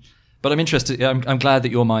hook thing. But I'm interested. I'm glad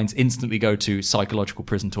that your minds instantly go to psychological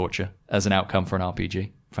prison torture as an outcome for an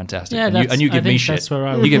RPG. Fantastic. Yeah, and you give me shit.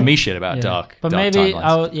 You give me shit about dark. But dark maybe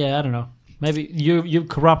timelines. I don't know. Maybe you've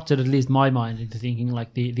corrupted at least my mind into thinking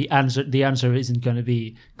like the answer isn't going to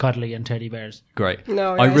be cuddly and teddy bears. Great.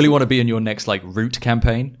 No, I really want to be in your next, like, route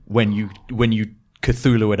campaign when you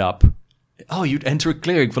Cthulhu it up. Oh, you'd enter a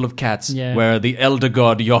clearing full of cats where the elder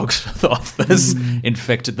god Yog-Sothoth has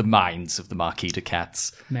infected the minds of the Marquis de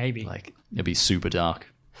Cats. Maybe. Like, it'll be super dark.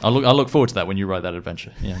 I'll look forward to that when you write that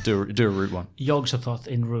adventure. Yeah, do a route one. Yog-Sothoth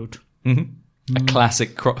in route. A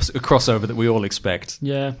classic crossover that we all expect.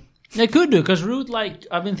 Yeah. They could do, because Root, like,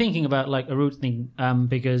 I've been thinking about, like, a Root thing,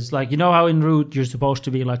 because, like, you know how in Root you're supposed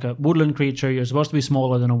to be, like, a woodland creature, you're supposed to be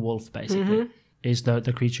smaller than a wolf, basically, is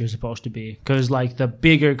the creature you're supposed to be. Because, like, the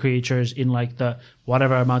bigger creatures in, like, the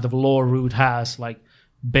whatever amount of lore Root has, like,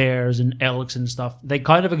 bears and elks and stuff, they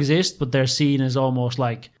kind of exist, but they're seen as almost,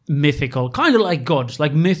 like, mythical, kind of like gods,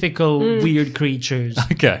 like mythical, weird creatures.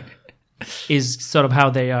 Okay. Is sort of how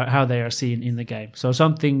they are seen in the game. So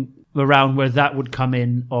something around where that would come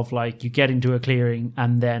in, of like you get into a clearing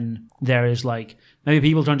and then there is like maybe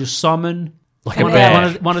people trying to summon like a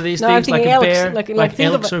bear. One of these No, things, like elks, a bear, like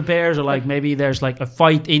elks or bears, or like maybe there's like a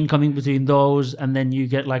fight incoming between those, and then you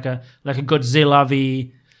get like a Godzilla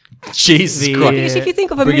v. Jesus Christ. Because if you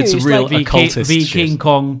think of a Bring in some moose, real like occultist v shit. King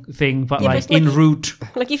Kong thing, but like but in like- Root.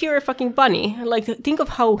 like if you're a fucking bunny, like think of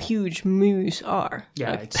how huge moose are.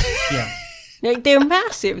 Yeah, Like, yeah. like, they're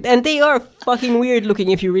massive, and they are fucking weird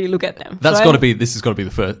looking if you really look at them. This So has got to be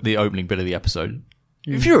the opening bit of the episode.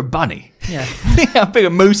 If you're a bunny, Yeah. think how big a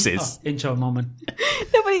moose is. Intro moment.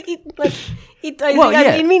 No, but I Well,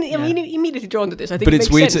 yeah. I'm immediately drawn to this. I think But it it's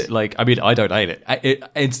makes weird sense. to, like, I mean, I don't hate it.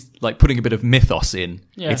 It's like putting a bit of mythos in.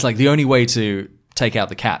 Yeah. It's like the only way to take out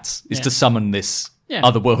the cats is Yeah. to summon this Yeah.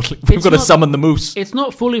 otherworldly. We've It's got to not- summon the moose. It's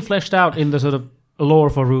not fully fleshed out in the sort of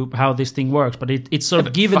lore for Root how this thing works, but it's sort of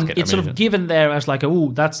but given. fuck it, It's I mean, sort of given there as like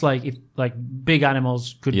that's like if like big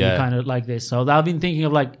animals could Yeah. be kind of like this. So I've been thinking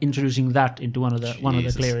of like introducing that into one of the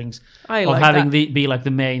Jesus. clearings I of like having that. be like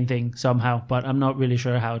the main thing somehow, but I'm not really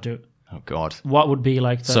sure how to. Oh God. What would be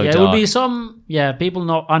like the, So it would be dark. some people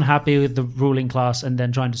not unhappy with the ruling class and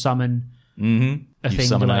then trying to summon a You thing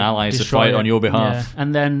summon to, an like, ally to destroy fight it. on your behalf. Yeah.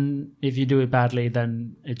 And then if you do it badly,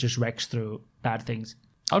 then it just wrecks through bad things.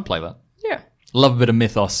 I would play that. Yeah. Love a bit of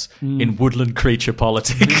mythos in woodland creature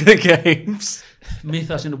politic games.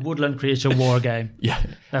 Mythos in a woodland creature war game. Yeah.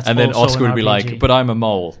 That's and then also Oscar an would be RPG. like, but I'm a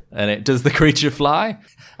mole. And does the creature fly?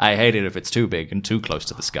 I hate it if it's too big and too close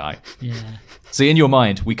to the sky. Yeah. See, in your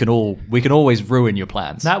mind, we can always ruin your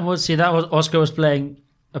plans. That was Oscar was playing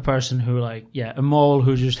a person who a mole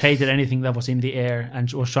who just hated anything that was in the air and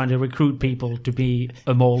was trying to recruit people to be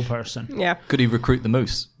a mole person. Yeah. Could he recruit the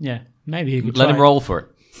moose? Yeah. Maybe you could Let try him it. roll for it.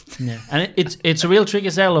 Yeah, and it's a real tricky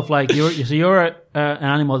sell of like you're an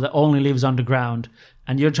animal that only lives underground,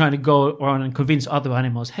 and you're trying to go around and convince other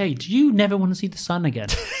animals, hey, do you never want to see the sun again?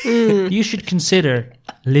 You should consider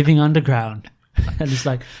living underground. And it's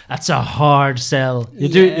like, that's a hard sell.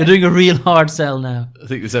 You're doing a real hard sell now. I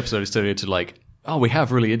think this episode is turning into like, oh, we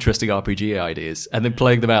have really interesting RPG ideas, and then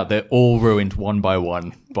playing them out, they're all ruined one by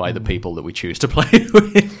one by the people that we choose to play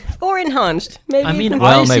with. Or enhanced. Maybe. I mean,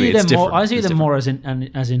 Well, I maybe see it's them more. different. I see It's them more as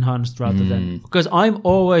enhanced rather than because I'm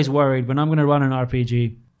always worried when I'm going to run an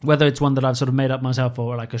RPG, whether it's one that I've sort of made up myself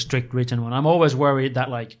or like a strict written one. I'm always worried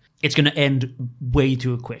that like it's going to end way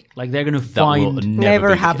too quick. Like they're going to That will find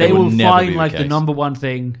Never be- happen. they that will never find be like the case. number one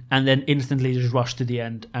thing and then instantly just rush to the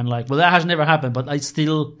end. And like, well, that has never happened, but that's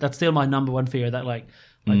still my number one fear that like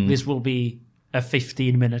this will be a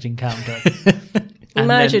 15-minute encounter. And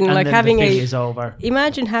Imagine then like the having thing a is over.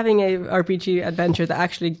 Imagine having a RPG adventure that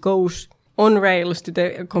actually goes on rails to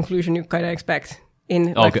the conclusion you kind of expect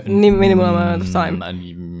in minimal amount of time.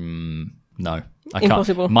 No, I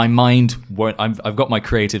Impossible. can't. My mind won't. I've got my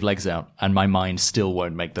creative legs out, and my mind still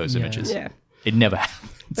won't make those images. Yeah. It never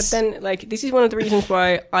happens. But then, like, this is one of the reasons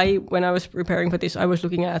why when I was preparing for this, I was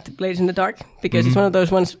looking at Blades in the Dark, because it's one of those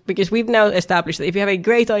ones, because we've now established that if you have a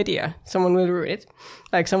great idea, someone will ruin it.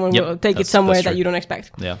 Like, someone Yep, will take it that's somewhere that true. you don't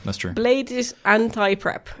expect. Yeah, that's true. Blades is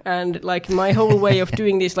anti-prep, and, like, my whole way of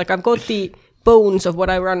doing this, like, I've got the bones of what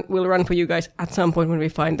I will run for you guys at some point when we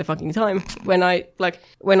find the fucking time. When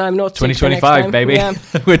I'm not sick the next 2025, time. baby. Yeah.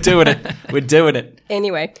 We're doing it. We're doing it.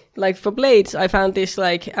 Anyway, like for Blades, I found this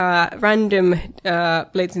like random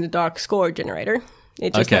Blades in the Dark score generator.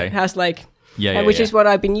 It just Okay. has like, Yeah, which is what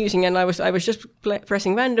I've been using, and I was just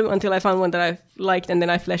pressing random until I found one that I liked, and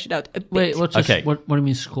then I fleshed it out a bit. Wait, what Okay. do you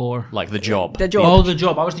mean score? Like the job. The job. Oh, the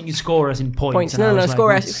job. I was thinking score as in points. Points. and I No, was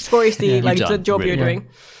like, score is the Yeah. like You've the done, job really. you're doing.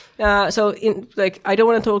 So in like I don't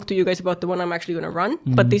want to talk to you guys about the one I'm actually going to run,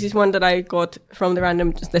 but this is one that I got from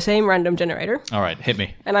the same random generator. All right, hit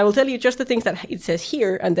me. And I will tell you just the things that it says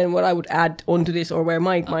here, and then what I would add onto this or where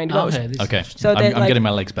my mind goes. Okay, this is Okay, interesting. So I'm that, like- getting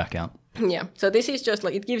my legs back out. Yeah, so this is just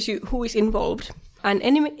like, it gives you who is involved. An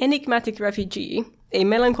enigmatic refugee, a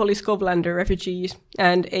melancholy Scovlander refugees,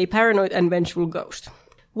 and a paranoid and vengeful ghost.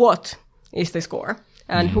 What is the score,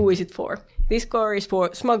 and who is it for? This score is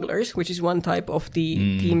for smugglers, which is one type of the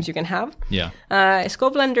teams you can have. Yeah.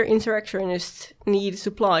 Scovlander insurrectionists need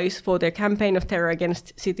supplies for their campaign of terror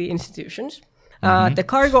against city institutions. The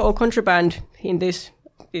cargo or contraband in this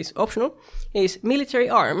is optional, is military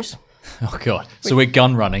arms. Oh god! So we're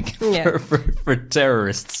gun running for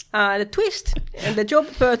terrorists. The twist: the job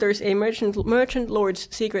furthers a merchant lord's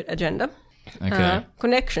secret agenda. Okay.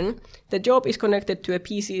 Connection: the job is connected to a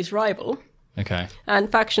PC's rival. Okay.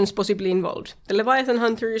 And factions possibly involved: the Leviathan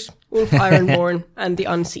Hunters, Ulf Ironborn, and the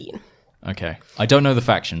Unseen. Okay. I don't know the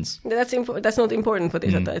factions. That's not important for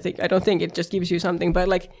this. I don't think it just gives you something, but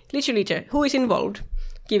like literally, who is involved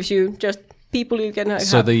gives you just people you can have.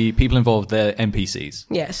 So the people involved, they're NPCs.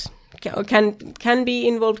 Yes. Can be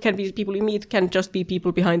involved, can be people you meet, can just be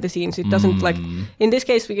people behind the scenes. It doesn't like in this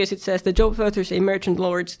case, because it says the job furthers a merchant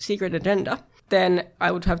lord's secret agenda, then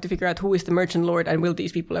I would have to figure out who is the merchant lord and will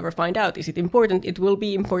these people ever find out? Is it important? It will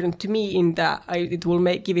be important to me in that it will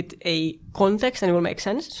give it a context and it will make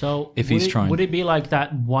sense. So if would it be like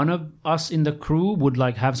that one of us in the crew would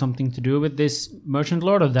like have something to do with this merchant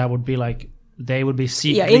lord, or that would be like they would be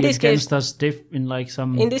secretly against us in like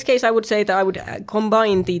some... In this case, I would say that I would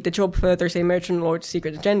combine the job furthers a merchant lord's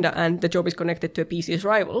secret agenda and the job is connected to a PC's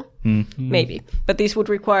rival. Maybe. But this would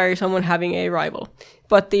require someone having a rival.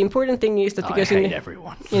 But the important thing is that because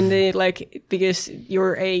everyone. Because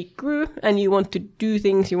you're a crew and you want to do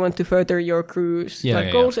things, you want to further your crew's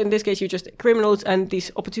goals. In this case, you're just criminals, and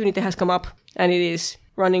this opportunity has come up, and it is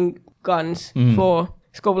running guns for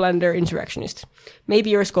Scovelander insurrectionists. Maybe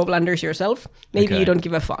you're Scovelanders yourself. Maybe you don't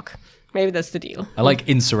give a fuck. Maybe that's the deal. I like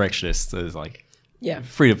insurrectionists as like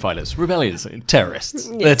freedom fighters, rebellions, terrorists.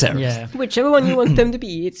 Yes. They're terrorists. Yeah. Whichever one you want them to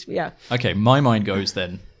be. Okay, my mind goes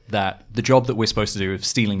then that the job that we're supposed to do of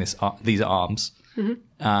stealing these arms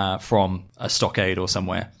from a stockade or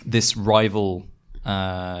somewhere, this rival,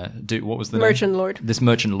 what was the merchant name? lord. This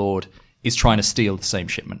merchant lord is trying to steal the same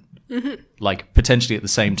shipment, like potentially at the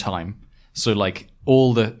same time. So like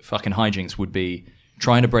all the fucking hijinks would be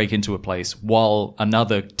trying to break into a place while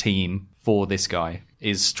another team for this guy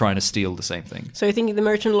is trying to steal the same thing. So you think the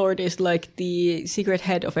merchant lord is like the secret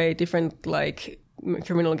head of a different like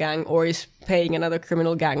criminal gang, or is paying another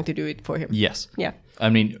criminal gang to do it for him? Yes. Yeah. I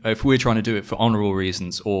mean, if we're trying to do it for honorable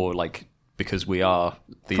reasons, or like because we are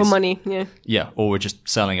these, for money, yeah, or we're just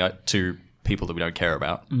selling it to people that we don't care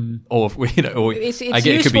about, or if we, or it's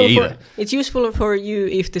it could be either. It's useful for you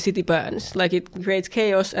if the city burns, like it creates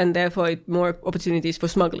chaos and therefore more opportunities for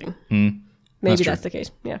smuggling. Maybe that's the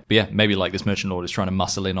case. Yeah. But yeah, maybe like this merchant lord is trying to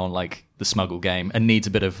muscle in on like the smuggle game and needs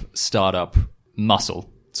a bit of startup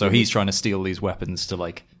muscle. So he's trying to steal these weapons to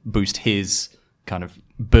like boost his kind of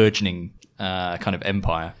burgeoning kind of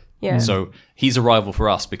empire. Yeah. So he's a rival for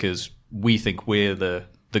us because we think we're the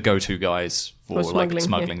go-to guys for like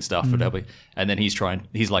smuggling stuff, whatever. And then he's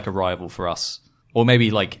like a rival for us. Or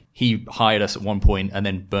maybe like he hired us at one point and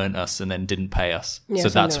then burnt us and then didn't pay us. So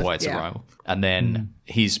that's why it's a rival. And then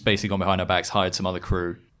he's basically gone behind our backs, hired some other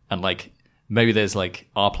crew, and like maybe there's like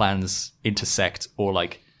our plans intersect, or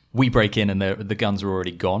like we break in and the guns are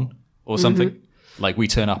already gone or something. Like we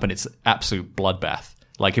turn up and it's absolute bloodbath.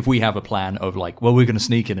 Like if we have a plan of like, well, we're going to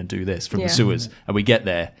sneak in and do this from the sewers, and we get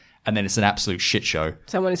there and then it's an absolute shit show.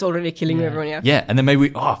 Someone is already killing everyone, Yeah, and then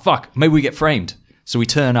maybe we get framed. So we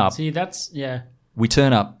turn up. See, We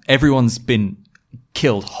turn up, everyone's been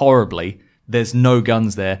killed horribly, there's no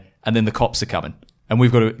guns there, and then the cops are coming. And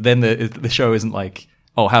we've got to, then the show isn't like,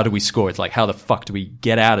 oh, how do we score? It's like, how the fuck do we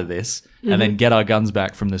get out of this and then get our guns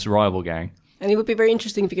back from this rival gang? And it would be very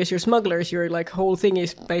interesting because you're smugglers, your like whole thing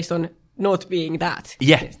is based on not being that.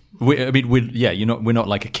 Yeah. We're not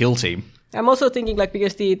like a kill team. I'm also thinking, like,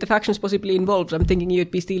 because the factions possibly involved, I'm thinking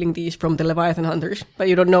you'd be stealing these from the Leviathan Hunters, but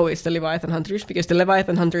you don't know it's the Leviathan Hunters, because the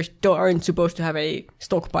Leviathan Hunters aren't supposed to have a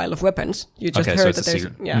stockpile of weapons. You just heard that there's...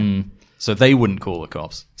 Yeah. So they wouldn't call the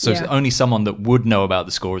cops. So it's only someone that would know about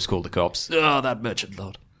the score is called the cops. Oh, that merchant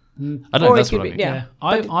lord. I don't know if that's what I mean. Yeah.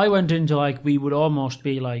 I went into, like, we would almost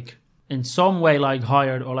be, like, in some way, like,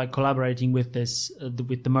 hired or, like, collaborating with this,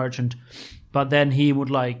 with the merchant. But then he would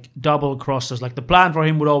like double cross us. Like the plan for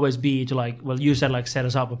him would always be to like, well, you said like set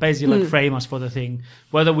us up, but basically like frame us for the thing.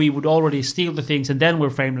 Whether we would already steal the things and then we're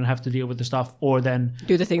framed and have to deal with the stuff, or then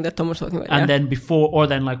do the thing that Tom was talking about. And then or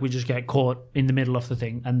then like we just get caught in the middle of the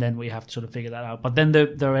thing and then we have to sort of figure that out. But then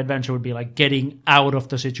their adventure would be like getting out of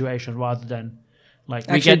the situation rather than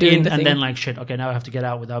like we get in and then like shit, okay, now I have to get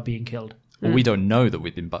out without being killed. Well, we don't know that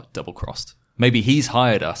we've been double crossed. Maybe he's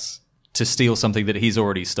hired us to steal something that he's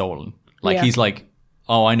already stolen. Like he's like,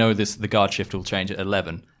 oh, I know the guard shift will change at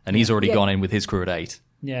 11, and he's already gone in with his crew at 8.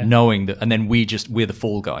 Yeah. Knowing that, and then we're the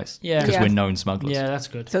fall guys. Yeah. Because we're known smugglers. Yeah, that's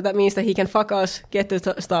good. So that means that he can fuck us, get the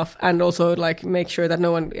stuff, and also like make sure that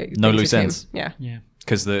no one no loose ends. Yeah.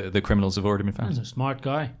 Because the criminals have already been found. He's a smart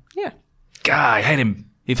guy. Yeah. Guy, I hate him.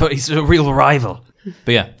 He's a real rival.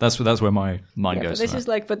 But yeah, that's where my mind goes. But this is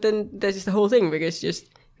like, but then this is the whole thing, because just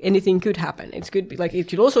anything could happen. It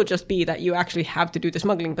could also just be that you actually have to do the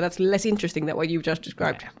smuggling, but that's less interesting than what you just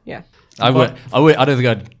described. Yeah. I don't think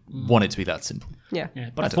I'd want it to be that simple. Yeah.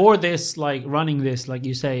 But for this, like running this, like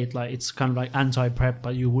you say, it's kind of like anti-prep.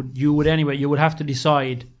 But you would have to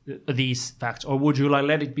decide these facts, or would you like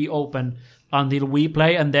let it be open until we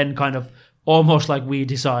play, and then kind of almost like we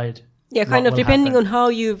decide. Yeah, kind of depending on how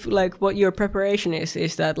you've what your preparation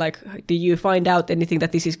is that like, do you find out anything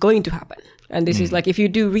that this is going to happen? And this is like, if you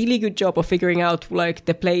do really good job of figuring out like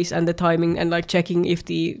the place and the timing and like checking if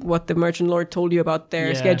what the merchant lord told you about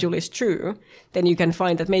their schedule is true, then you can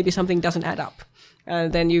find that maybe something doesn't add up.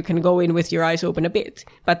 And then you can go in with your eyes open a bit.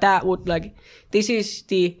 But that would this is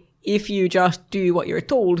if you just do what you're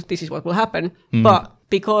told, this is what will happen. But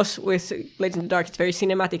because with Blades in the Dark, it's very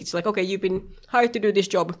cinematic. It's like, okay, you've been hired to do this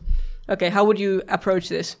job. Okay, how would you approach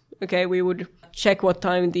this? Okay, we would check what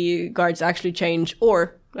time the guards actually change,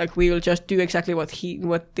 or like we will just do exactly what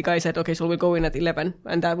the guy said. Okay, so we'll go in at 11,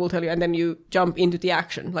 and that will tell you, and then you jump into the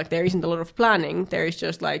action. Like there isn't a lot of planning. There is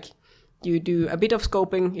just like you do a bit of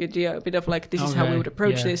scoping, you do a bit of like this is how we would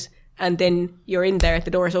approach this, and then you're in there.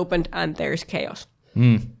 The door is opened, and there's chaos.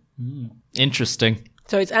 Interesting.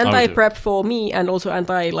 So it's anti-prep for me, and also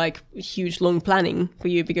huge long planning for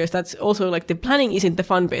you, because that's also like the planning isn't the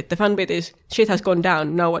fun bit. The fun bit is shit has gone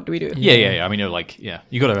down. Now what do we do? Yeah. I mean, you got to have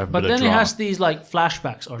a bit of drama. But then it has these like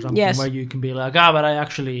flashbacks or something where you can be like, but I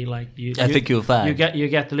actually like you. I think you'll find you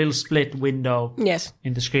get the little split window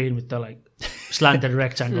in the screen with the like slanted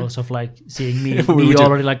rectangles of like seeing me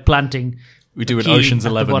already like planting. We do an Ocean's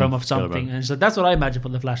 11 at the bottom of something, and so that's what I imagine for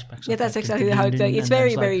the flashbacks. Yeah, that's exactly how it's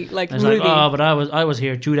very, very like movie. Like, but I was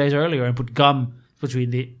here 2 days earlier and put gum for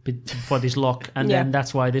this lock, and then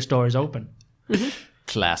that's why this door is open.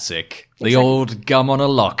 Classic, the old gum on a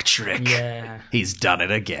lock trick. Yeah, he's done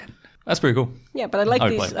it again. That's pretty cool. Yeah, but I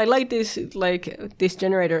like this this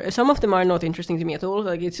generator. Some of them are not interesting to me at all.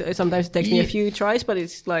 Like sometimes it takes me a few tries, but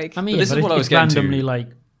it's like this is what I was getting randomly to. like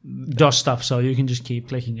does stuff, so you can just keep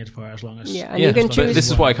clicking it for as long as and you can choose. This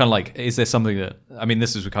is why I kind of like. Is there something that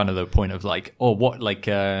this is kind of the point of like, what like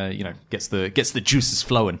gets the juices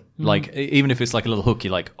flowing. Like even if it's like a little hook,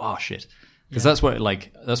 you're like, oh shit, because that's what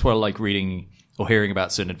I like reading or hearing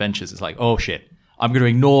about certain adventures. It's like, oh shit, I'm going to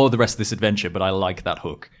ignore the rest of this adventure, but I like that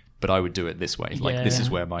hook. But I would do it this way. Like this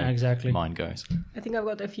is where my mind goes. I think I've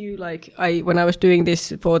got a few when I was doing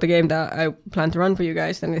this for the game that I plan to run for you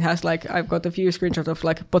guys, then it has I've got a few screenshots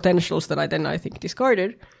of potentials that I think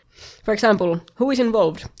discarded. For example, who is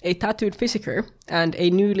involved? A tattooed physiker and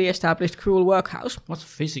a newly established cruel workhouse. What's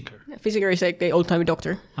a physiker? A physiker is a old-timey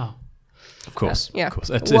doctor. Oh. Of course, of course.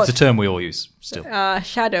 It's a term we all use still.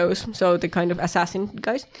 Shadows, so the kind of assassin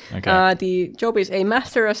guys. Okay. The job is a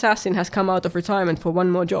master assassin has come out of retirement for one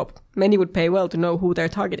more job. Many would pay well to know who their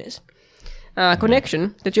target is.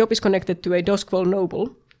 Connection, the job is connected to a Duskwall noble.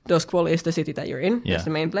 Duskwall is the city that you're in. That's the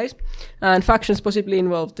main place. And factions possibly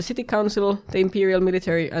involve the city council, the imperial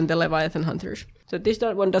military, and the Leviathan hunters. So this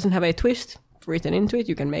one doesn't have a twist written into it.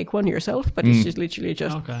 You can make one yourself, but it's just literally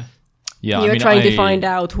just... Okay. Yeah, you're trying to find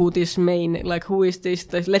out who this who is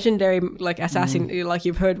this legendary assassin? Like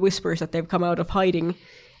you've heard whispers that they've come out of hiding.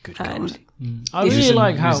 Good God. I really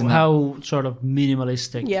like how sort of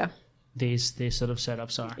minimalistic. Yeah. These sort of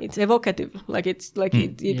setups are. It's evocative.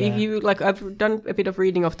 If you I've done a bit of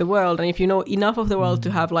reading of the world, and if you know enough of the world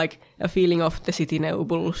to have a feeling of the city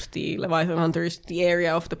nobles, the Leviathan hunters, the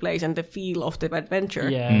area of the place, and the feel of the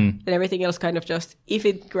adventure, then everything else kind of just, if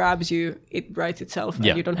it grabs you, it writes itself, and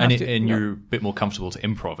you don't have to. And you're a bit more comfortable to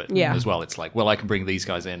improv it as well. It's like, well, I can bring these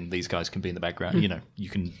guys in, these guys can be in the background. You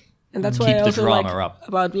can. And that's why I also like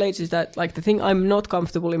about Blades is that the thing I'm not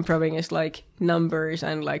comfortable improving is numbers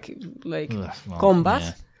and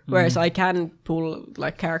combat, whereas I can pull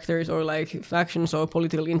characters or factions or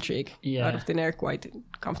political intrigue out of thin air quite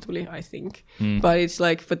comfortably, I think. But it's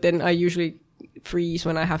but then I usually freeze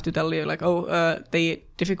when I have to tell you the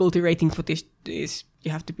difficulty rating for this is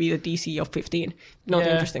you have to be the DC of 15. Not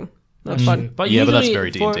interesting, not fun. But but that's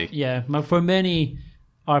very D&D. But for many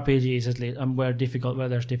RPGs at least, where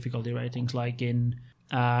there's difficulty ratings, like in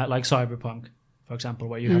Cyberpunk, for example,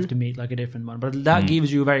 where you have to meet a different one. But that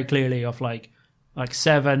gives you very clearly of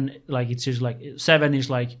 7, it's just 7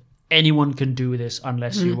 is anyone can do this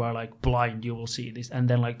unless you are blind, you will see this. And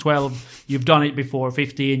then 12, you've done it before.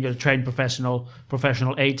 15, you're a trained professional.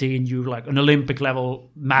 18, you're an Olympic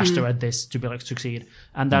level master at this to be succeed.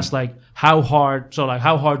 And that's how hard. So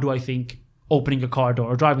how hard do I think opening a car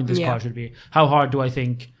door or driving this car should be? How hard do I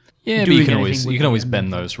think? Yeah, but you can always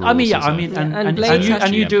bend those rules. I mean,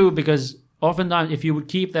 and you do, because oftentimes if you would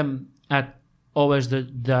keep them at always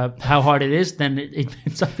the how hard it is, then it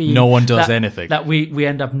ends up being no one does anything. That we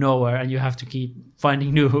end up nowhere, and you have to keep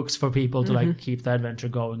finding new hooks for people to like keep the adventure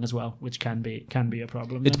going as well, which can be a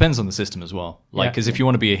problem. It depends on the system as well. Like, because if you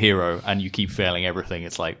want to be a hero and you keep failing everything,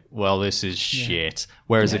 it's like, well, this is shit.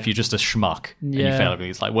 Whereas if you're just a schmuck and you fail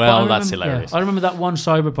everything, it's like, well, that's hilarious. I remember that one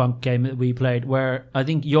Cyberpunk game that we played where I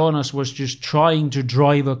think Jonas was just trying to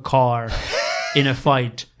drive a car in a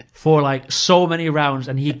fight for like so many rounds,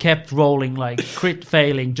 and he kept rolling, like crit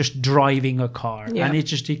failing, just driving a car, and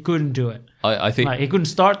he couldn't do it. I think he couldn't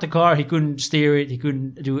start the car, he couldn't steer it, he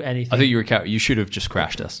couldn't do anything. I think you should have just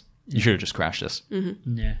crashed us. You should have just crashed us.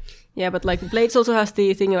 Yeah, but like Blades also has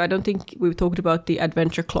the thing. I don't think we've talked about the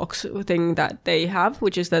adventure clocks thing that they have,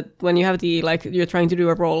 which is that when you have the like you're trying to do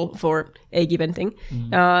a roll for a given thing,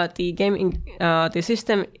 the game the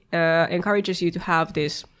system encourages you to have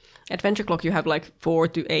this adventure clock. You have like 4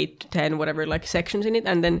 to 8 to 10 whatever like sections in it,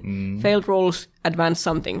 and then failed rolls advance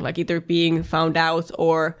something, like either being found out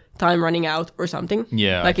or time running out or something.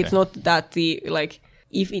 It's not that the like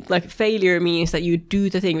if it like failure means that you do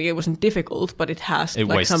the thing, it wasn't difficult, but it has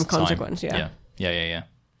like some consequence. Yeah.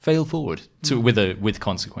 Fail forward with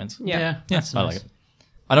consequence. Yeah. That's I like it.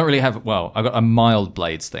 I don't really have. Well, I've got a mild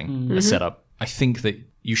Blades thing set up. I think that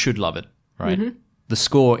you should love it. Right. The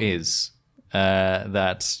score is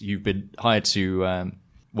that you've been hired to.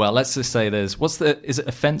 Well, let's just say there's is it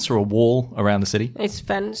a fence or a wall around the city? It's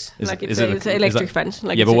fence. It's an electric fence.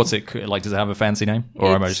 Like but what's it like? Does it have a fancy name,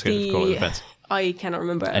 or am I just going to call it a fence? I cannot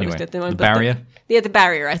remember. Anyway, the barrier? The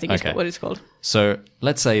barrier, I think is what it's called. So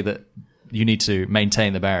let's say that you need to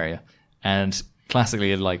maintain the barrier. And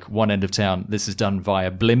classically, at like one end of town, this is done via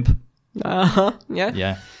blimp. Yeah.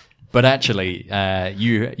 Yeah. But actually,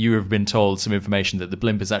 you have been told some information that the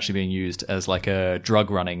blimp is actually being used as like a drug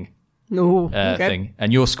running thing.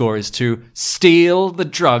 And your score is to steal the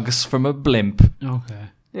drugs from a blimp.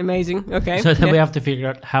 Okay. Amazing. Okay. So then we have to figure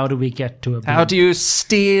out, how do we get to a blimp? How do you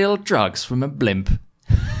steal drugs from a blimp?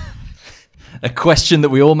 A question that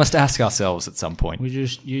we all must ask ourselves at some point.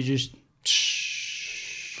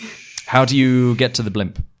 How do you get to the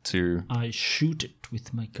blimp? I shoot it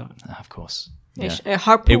with my gun. Of course. Yeah. A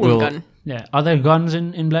harpoon gun. Yeah. Are there guns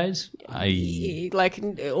in Blades? Like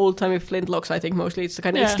old-timey flintlocks, I think mostly. It's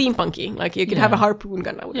kind of it's steampunky. Like you could have a harpoon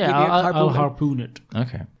gun. I'll harpoon it.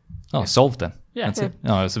 Okay. Oh, solved then. Yeah. That's it.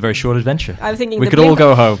 Oh, it's a very short adventure. I'm thinking we could all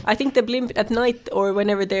go home. I think the blimp at night or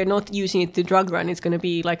whenever they're not using it to drug run, it's going to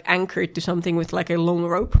be like anchored to something with like a long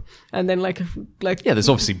rope, and then like yeah. There's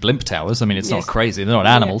obviously blimp towers. I mean, it's not crazy. They're not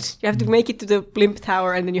animals. You have to make it to the blimp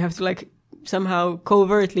tower, and then you have to like somehow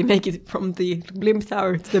covertly make it from the blimp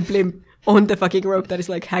tower to the blimp on the fucking rope that is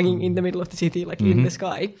like hanging in the middle of the city, like in the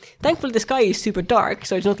sky. Thankfully, the sky is super dark,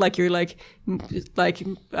 so it's not like you're like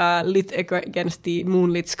lit against the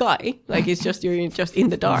moonlit sky. Like it's just you're just in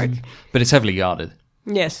the dark. But it's heavily guarded.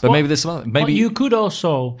 Yes, but maybe there's maybe you could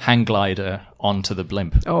also hang glider onto the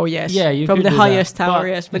blimp. Oh yes, yeah, you from could the do highest that. tower.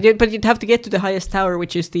 Yes, but you'd have to get to the highest tower,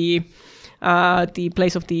 which is the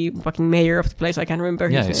place of the fucking mayor of the place. I can't remember.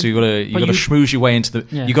 Yeah, so you gotta schmooze your way into the.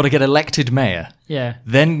 Yeah. You gotta get elected mayor. Yeah.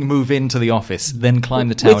 Then move into the office. Then climb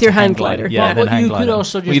the tower with your hang glider. Yeah, then hang glider. Could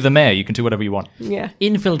also just you're the mayor. You can do whatever you want. Yeah.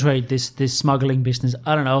 Infiltrate this smuggling business.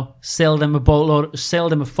 I don't know. Sell them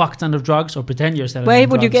a fuck ton of drugs, or pretend you're selling. Where them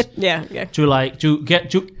would drugs you get? To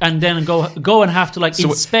get and then go and have to like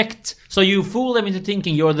inspect. So you fool them into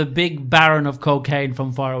thinking you're the big baron of cocaine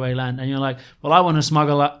from faraway land, and you're like, well, I want to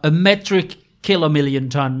smuggle a metric kilomillion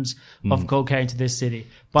tons of cocaine to this city,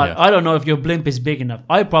 but I don't know if your blimp is big enough.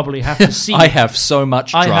 I probably have to see. I have so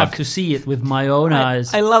much drug. I have to see it with my own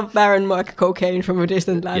eyes. I love Baron McCocaine from a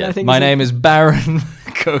distant land. Yeah. I think my name is Baron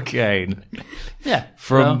Cocaine. Yeah,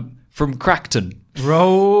 from Crackton.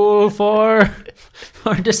 Roll for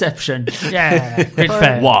deception. Yeah, crit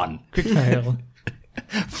fail. 1. Crit fail.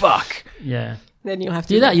 Fuck. Yeah. Then you'll have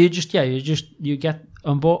to do that. You get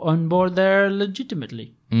on board there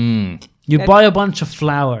legitimately. You buy a bunch of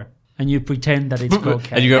flour and you pretend that it's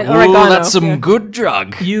cocaine. And you go, ooh, that's some good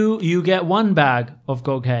drug. You get one bag of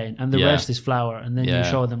cocaine and the rest is flour, and then you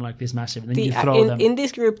show them like this massive, and then you throw them. In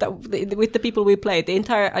this group, with the people we played, the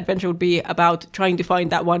entire adventure would be about trying to find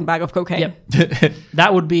that one bag of cocaine. Yep.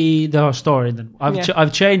 That would be the story then.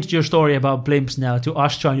 I've changed your story about blimps now to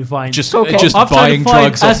us trying to find just buying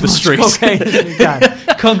drugs off the streets. Cocaine as we can.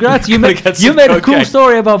 Congrats, you made a cool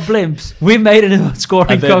story about blimps. We made it about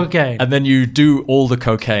scoring cocaine. And then you do all the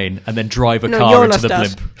cocaine, and then drive a car into the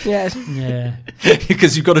does. blimp. Yes. Yeah.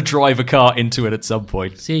 Because you've got to drive a car into it at some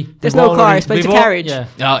point. See, there's no cars, but it's a carriage.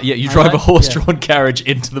 Yeah, you drive a horse-drawn carriage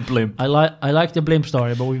into the blimp. I like the blimp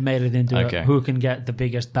story, but we've made it into who can get the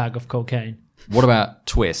biggest bag of cocaine. What about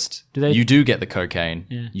twist? You do get the cocaine.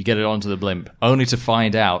 Yeah. You get it onto the blimp, only to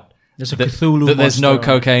find out that there's no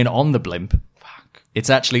cocaine on the blimp. Fuck. It's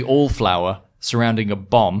actually all flour surrounding a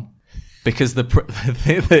bomb, because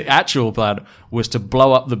the actual plan was to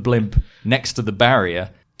blow up the blimp next to the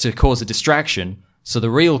barrier to cause a distraction, so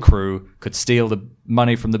the real crew could steal the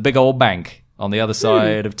money from the big old bank on the other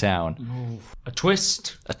side of town. Ooh. A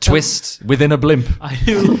twist Within a blimp. I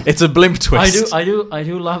do. It's a blimp twist. I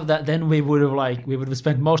do love that. Then we would have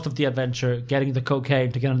spent most of the adventure getting the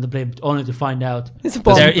cocaine to get on the blimp, only to find out it's a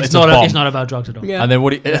bomb. It's not about drugs at all. Yeah. And then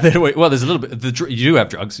there's a little bit. You do have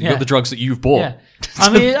drugs. You got the drugs that you've bought. Yeah.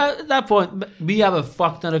 I mean, at that point, we have a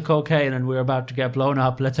fuck ton of cocaine and we're about to get blown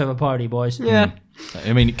up. Let's have a party, boys. Yeah.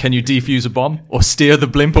 I mean, can you defuse a bomb or steer the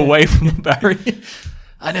blimp away from the barrier?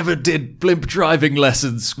 I never did blimp driving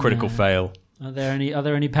lessons. Critical fail. Are there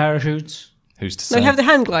any parachutes? Who's to say? Like have the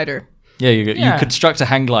hang glider. Yeah, you construct a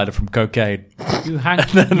hang glider from cocaine. You hang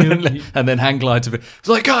and then hang glide to it. It's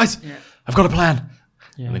like, guys, I've got a plan.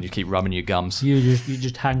 Yeah. And then you keep rubbing your gums. You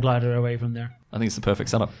just hang glider away from there. I think it's the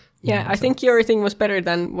perfect setup. Yeah, I think your thing was better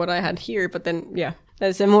than what I had here, but then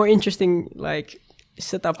that's a more interesting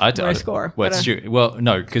setup for a score. Well,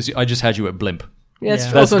 no, because I just had you at blimp. Yeah,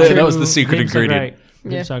 that was the secret ingredient.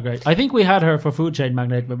 Blimps are great. I think we had her for Food Chain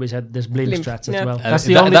Magnate, but we said there's blimp strats as well. That's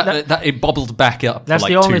the only that it bobbled back up. That's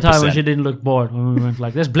the only time when she didn't look bored, when we went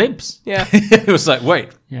like, "There's blimps." Yeah, it was like, wait,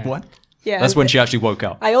 what? Yeah, that's when she actually woke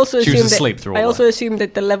up. I also she was asleep through all I also assumed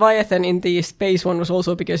that the Leviathan in the space one was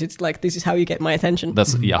also because it's like this is how you get my attention.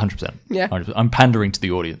 That's 100%. Yeah, 100%. I'm pandering to the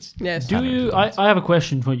audience. Yes. I have a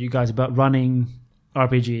question for you guys about running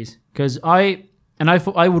RPGs, because I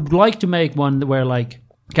would like to make one where like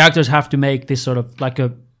characters have to make this sort of like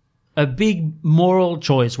a big moral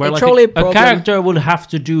choice where a character would have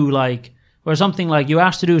to do or something like you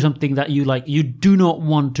asked to do something that you do not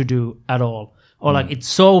want to do at all, or like it's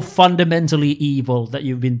so fundamentally evil that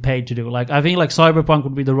you've been paid to do. Like I think like Cyberpunk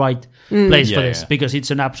would be the right place for this because it's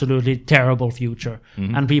an absolutely terrible future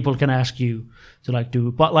and people can ask you to do.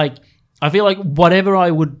 But like I feel like whatever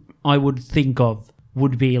I would think of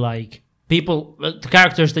would be like. The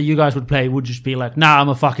characters that you guys would play would just be like, nah, I'm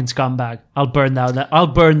a fucking scumbag. I'll burn down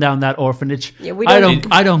that orphanage. Yeah,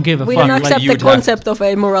 I don't give a fuck. We don't accept the concept of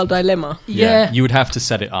a moral dilemma. Yeah. You would have to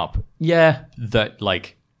set it up. Yeah. That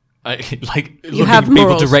you have looking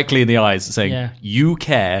people morals. directly in the eyes and saying, you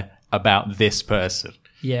care about this person.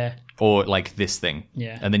 Yeah. Or like this thing.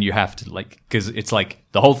 Yeah. And then you have to because it's like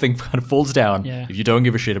the whole thing kind of falls down if you don't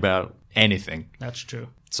give a shit about anything. That's true.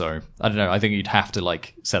 So I don't know. I think you'd have to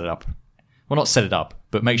set it up. Well, not set it up,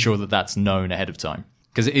 but make sure that that's known ahead of time.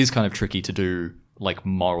 Because it is kind of tricky to do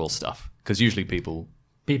moral stuff. Because usually people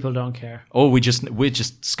don't care. Or we're just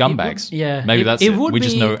scumbags. Maybe that's it. We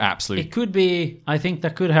just know absolutely. It could be. I think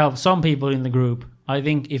that could help some people in the group. I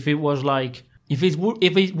think if it was if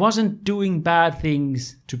it wasn't doing bad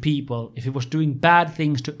things to people, if it was doing bad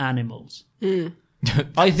things to animals.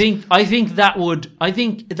 I think that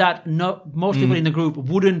most people in the group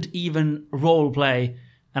wouldn't even role play.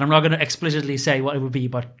 And I'm not going to explicitly say what it would be,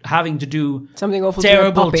 but having to do something awful,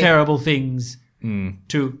 terrible things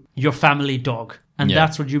to your family dog, and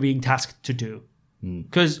that's what you're being tasked to do.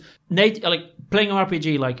 Because Nate, playing an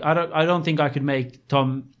RPG, I don't think I could make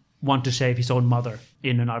Tom want to save his own mother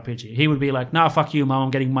in an RPG. He would be like, "Nah, fuck you, mom. I'm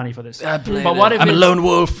getting money for this." But what if I'm a lone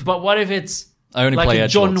wolf? But what if it's I only play a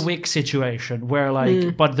John Wick situation where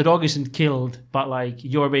but the dog isn't killed, but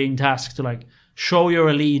you're being tasked to show your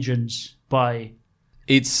allegiance by.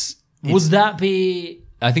 Would that be?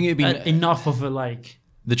 I think it'd be enough of a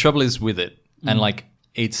The trouble is with it, and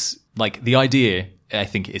it's the idea. I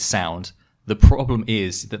think is sound. The problem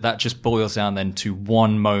is that just boils down then to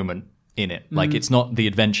one moment in it. It's not the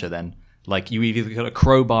adventure then. You either got to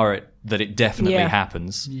crowbar it that it definitely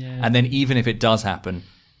happens, and then even if it does happen,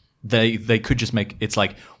 they could just make it's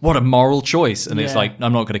what a moral choice, and it's I'm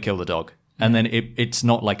not going to kill the dog, and then it's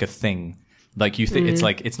not a thing. You think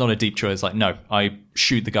it's not a deep choice. No, I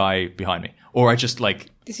shoot the guy behind me, or I just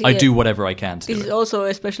I do whatever I can to do it. This is also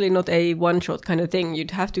especially not a one-shot kind of thing.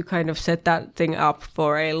 You'd have to kind of set that thing up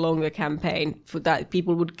for a longer campaign, for that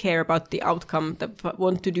people would care about the outcome, that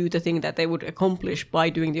want to do the thing that they would accomplish by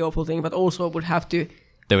doing the awful thing, but also would have to.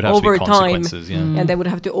 There would have to be consequences, and they would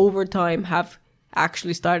have to over time have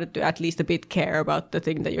actually started to at least a bit care about the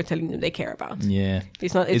thing that you're telling them they care about. Yeah.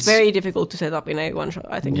 It's very difficult to set up in a one shot,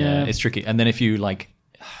 I think. Yeah, it's tricky. And then if you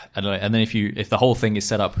I don't know. And then if the whole thing is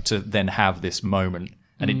set up to then have this moment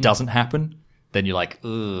and it doesn't happen, then you're like,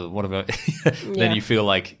 ugh, what about? Then you feel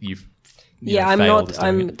like you've.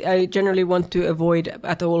 I generally want to avoid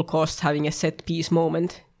at all costs having a set piece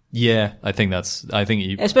moment. Yeah, I think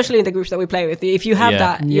especially in the groups that we play with. If you have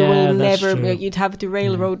that, you will never. You'd have to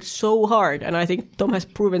railroad so hard, and I think Tom has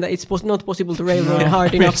proven that it's not possible to railroad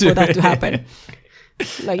hard enough for that to happen.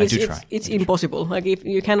 Like it's impossible. Like if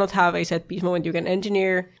you cannot have a set piece moment, you can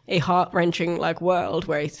engineer a heart wrenching like world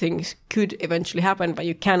where things could eventually happen, but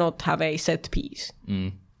you cannot have a set piece.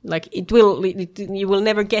 Like you will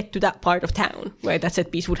never get to that part of town where that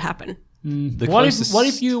set piece would happen. What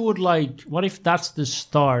if that's the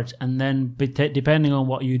start, and then depending on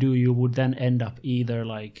what you do, you would then end up either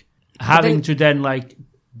like having to then like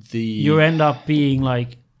you end up being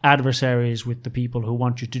like adversaries with the people who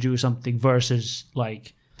want you to do something versus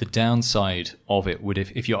like the downside of it would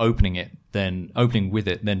if you're opening with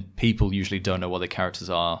it, then people usually don't know what their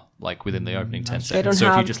characters are like within the opening 10 seconds.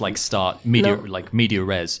 So if you just like start media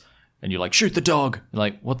res and you're like shoot the dog,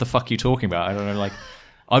 like what the fuck are you talking about? I don't know, like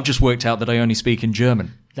I've just worked out that I only speak in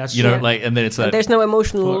German. That's you know, like, and then it's like there's no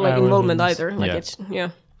emotional like involvement either. Like it's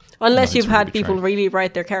unless you've had people really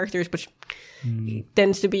write their characters, which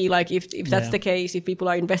tends to be like if that's the case, if people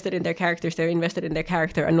are invested in their characters, they're invested in their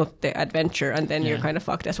character and not the adventure, and then you're kind of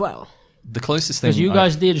fucked as well. The closest thing, because you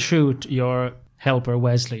guys did shoot your helper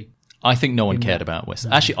Wesley. I think no one cared about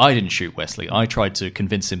Wesley. Actually, I didn't shoot Wesley. I tried to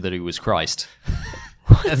convince him that he was Christ,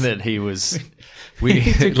 and that he was.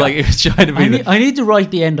 It was trying to be. I need to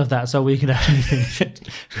write the end of that so we can actually finish it.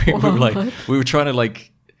 we were trying to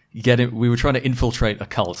like get him. We were trying to infiltrate a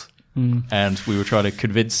cult, and we were trying to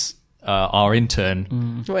convince our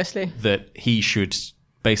intern Wesley that he should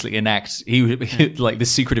basically enact. Like the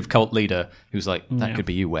secretive cult leader who's like, that could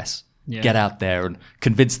be you, Wes. Yeah. Get out there and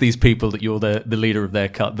convince these people that you're the leader of their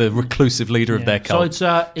cult, the reclusive leader of their cult.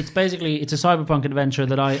 So it's basically a cyberpunk adventure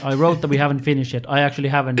that I wrote that we haven't finished yet. I actually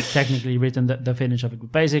haven't technically written the finish of it.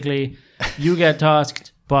 But basically, you get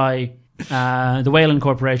tasked by the Wayland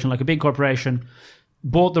Corporation, like a big corporation,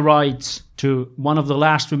 bought the rights to one of the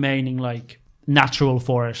last remaining like natural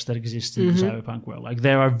forests that exist in the cyberpunk world. Like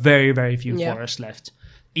there are very, very few forests left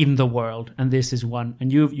in the world, and this is one. And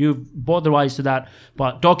you've bought the rights to that,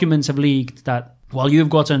 but documents have leaked that you've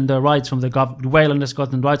gotten the rights from the Wayland has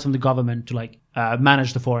gotten rights from the government to like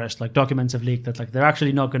manage the forest. Like documents have leaked that like they're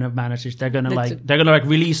actually not going to manage it. They're gonna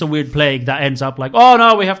release a weird plague that ends up like, oh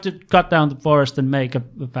no, we have to cut down the forest and make a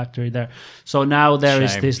factory there. So now there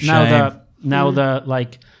is this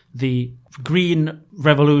the Green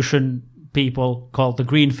Revolution people called the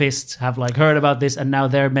Green Fists have like heard about this, and now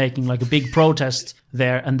they're making like a big protest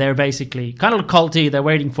there, and they're basically kind of culty. They're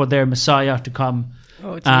waiting for their messiah to come.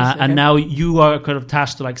 And now you are kind of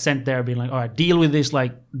tasked to like sent there being like, all right, deal with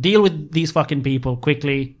these fucking people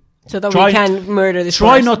quickly. So that we can murder this.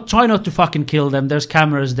 Try not to fucking kill them. There's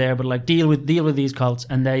cameras there, but like deal with these cults.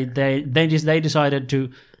 And they decided to,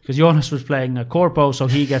 because Jonas was playing a corpo, so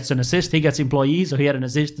he gets an assist. He gets employees, so he had an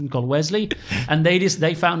assistant called Wesley. And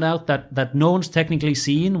they found out that no one's technically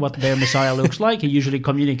seen what their messiah looks like. He usually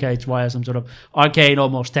communicates via some sort of arcane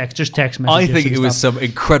almost text messages. I think it was some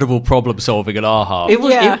incredible problem solving at our half. It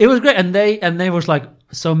was great, and they was like,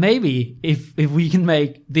 so maybe if we can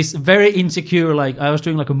make this very insecure, like I was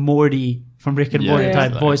doing like a Morty from Rick and Morty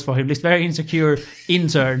type voice for him, this very insecure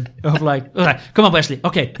intern of like, all right, come on Wesley,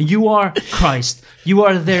 okay, you are Christ, you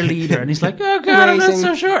are their leader, and he's like, oh god, I'm not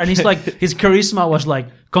so sure, and he's like, his charisma was like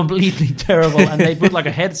completely terrible, and they put like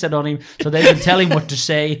a headset on him so they could tell him what to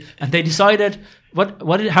say, and they decided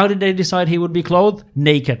how did they decide he would be clothed?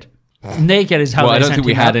 Naked is how. Well, I don't think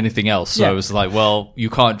we had anything else, so it was like, well, you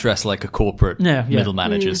can't dress like a corporate middle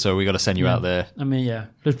manager, so we got to send you out there. I mean,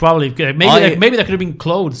 there's probably maybe that could have been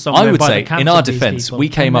clothed somewhere. I would by say, the in our defense, we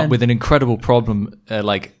came up with an incredible problem.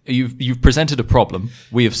 Like you've presented a problem,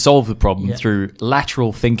 we have solved the problem through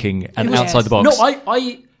lateral thinking and outside the box. No,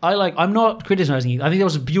 I'm not criticizing it. I think it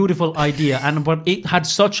was a beautiful idea, but it had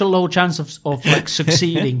such a low chance of like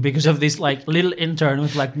succeeding because of this like little intern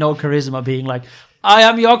with like no charisma being like, I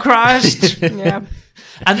am your Christ. Yeah.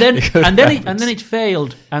 And then it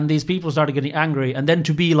failed, and these people started getting angry, and then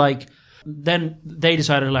to be like, then they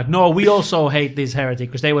decided like, no, we also hate this heretic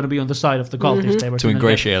because they want to be on the side of the cultists. They were to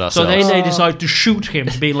ingratiate ourselves. So they decided to shoot him,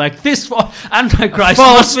 being like, this Antichrist,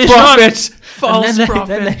 false prophet, false prophet.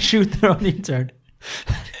 Then they shoot their own intern,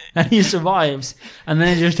 and he survives, and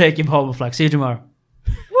then they just take him home and like, see you tomorrow.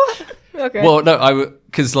 Okay. Well, no,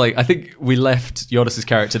 because like I think we left Jonas's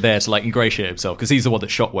character there to like ingratiate himself because he's the one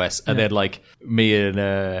that shot Wes, and then like me and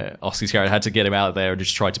Oscar's character had to get him out of there and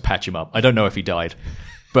just try to patch him up. I don't know if he died.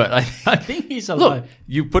 But I think he's alive. Look,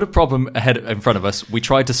 you put a problem ahead in front of us. We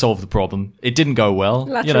tried to solve the problem. It didn't go well.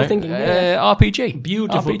 Lateral thinking. RPG.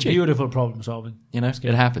 Beautiful problem solving. It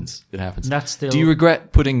happens. It happens. That's still... Do you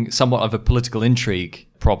regret putting somewhat of a political intrigue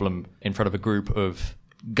problem in front of a group of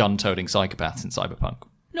gun-toting psychopaths in Cyberpunk?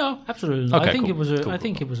 No, absolutely not. Okay, I think cool. it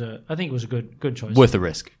was a good choice. Worth the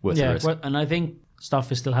risk. And I think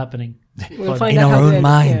stuff is still happening. We'll find in out our how own good-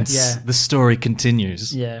 minds. Yeah. The story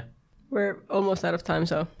continues. Yeah. We're almost out of time,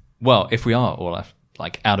 so Well, if we are all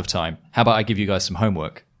out of time, how about I give you guys some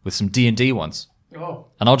homework with some D&D ones? Oh.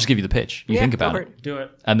 And I'll just give you the pitch. You think about it. Do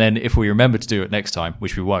it. And then if we remember to do it next time,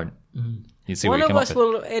 which we won't, you see one what you of come us up with.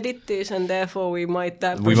 will edit this, and therefore we might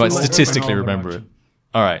We might person statistically remember remember it.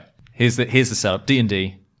 All right. Here's the setup.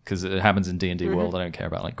 D&D, because it happens in D&D world. I don't care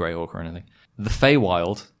about like Greyhawk or anything. The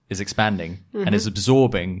Feywild is expanding and is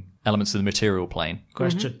absorbing elements of the material plane.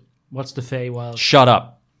 Question. What's the Feywild? Shut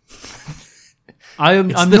up. I'm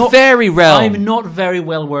the not, fairy realm. I'm not very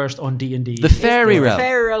well versed on D&D. The fairy It's realm. the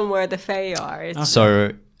fairy realm where the Fae are. It's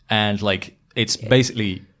So, and like, it's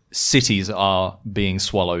basically cities are being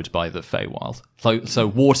swallowed by the Feywild. So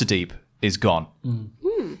Waterdeep is gone.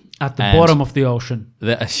 At the And- bottom of the ocean.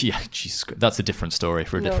 Jesus Christ, that's a different story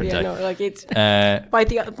for a different day. like it's by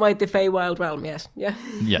the Feywild realm. Yes, yeah.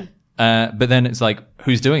 Yeah. But then it's like,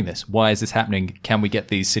 who's doing this? Why is this happening? Can we get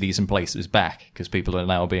these cities and places back? Because people are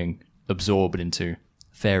now being absorbed into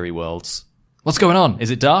fairy worlds. What's going on?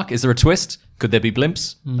 Is it dark? Is there a twist? Could there be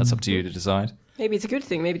blimps? That's up to you to decide. Maybe it's a good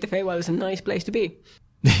thing. Maybe the Feywild is a nice place to be.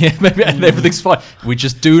 Yeah, maybe everything's fine. We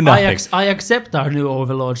just do nothing. I accept our new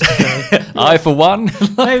overlords today. I, for one.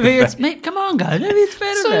 Come on, guys. Maybe it's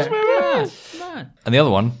better there. Yeah, come on. And the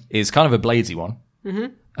other one is kind of a bladesy one.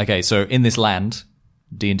 Okay, so in this land,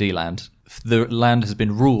 D&D land, the land has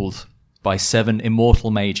been ruled by 7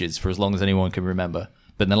 immortal mages for as long as anyone can remember.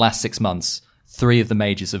 But in the last 6 months, 3 of the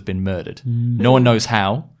mages have been murdered. No one knows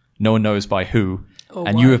how. No one knows by who.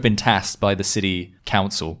 And you have been tasked by the city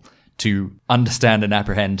council to understand and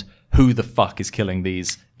apprehend who the fuck is killing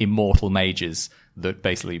these immortal mages that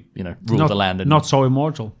basically, rule the land. And Not so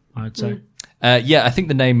immortal, I'd say. I think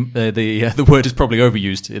the name, the word is probably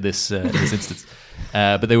overused in this instance.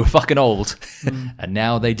 But they were fucking old, and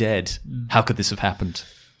now they're dead. How could this have happened?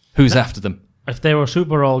 Who's after them? If they were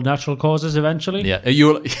super old, natural causes eventually. Yeah,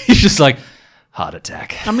 you're just like heart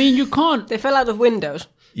attack. I mean, you can't. They fell out of windows.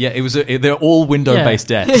 Yeah, they're all window-based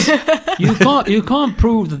deaths. You can't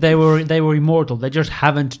prove that they were immortal. They just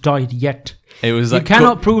haven't died yet. It was You like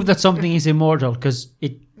cannot prove that something is immortal because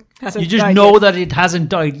Hasn't you just died know yet. that it hasn't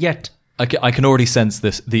died yet. I can already sense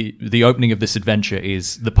this. The opening of this adventure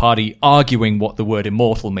is the party arguing what the word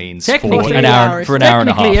immortal means for Technically, an hour and a half.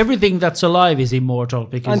 Technically, everything that's alive is immortal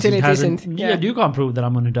because Until it hasn't. isn't, Yeah, yeah. you can't prove that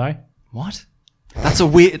I'm going to die. What?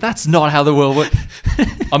 That's not how the world works.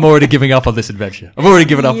 I'm already giving up on this adventure. I've already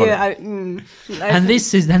given up on it. And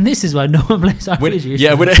this is why no one plays RPGs.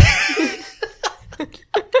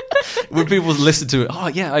 When people listen to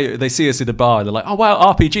it, they see us in the bar, they're like, oh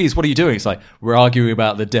wow, RPGs, what are you doing? It's like, we're arguing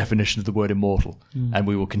about the definition of the word immortal, and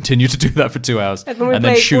we will continue to do that for 2 hours, And when we and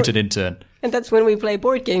then play shoot an intern. And that's when we play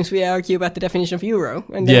board games, we argue about the definition of euro.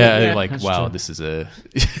 And Yeah, then they're like, That's wow, true. this is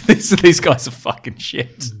these guys are fucking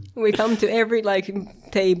shit. we come to every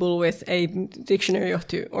table with a dictionary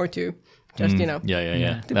or two. Just,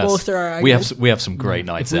 Yeah. to bolster our we argument. have some great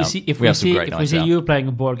nights out. If we see out. you playing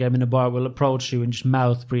a board game in a bar, we'll approach you and just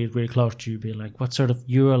mouth breathe really close to you, be like, "What sort of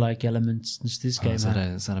Euro-like elements does this game Is have?"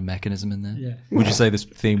 that a mechanism in there? Yeah. Would you say this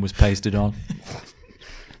theme was pasted on?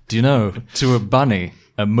 Do you know, to a bunny,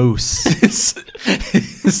 a moose is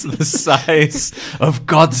the size of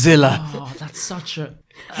Godzilla? Oh, that's such a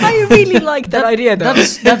I really like that idea, though.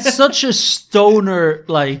 that's such a stoner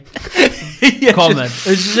comment.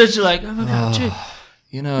 It's just like, oh my god, gee,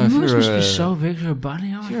 You know, if moose you're must be a, so big for a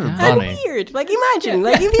bunny. Oh my you're a god. bunny. And weird. Imagine,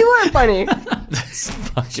 if you were a bunny.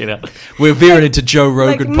 Fucking hell. We're veering into Joe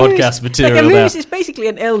Rogan podcast material a now. moose is basically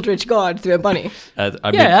an eldritch god to a bunny. I mean,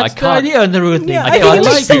 Yeah, I that's the can't, idea on the root thing. Yeah, I I think can't it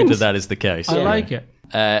makes dispute sense. that is the case. I like it.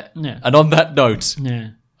 Yeah. And on that note, Yeah.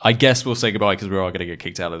 I guess we'll say goodbye because we're all going to get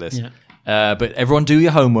kicked out of this. Yeah. But everyone do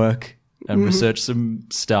your homework and research some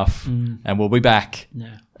stuff, and we'll be back.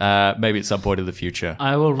 Yeah. Maybe at some point in the future.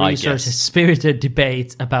 I will research a guess. spirited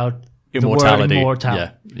debate about Immortality. the word immortal.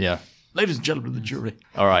 Yeah. Ladies and gentlemen of the jury.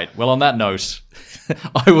 All right. Well, on that note,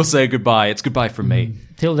 I will say goodbye. It's goodbye from me.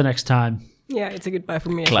 Till the next time. Yeah, it's a goodbye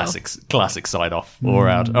from me as well. Classic sign off. We're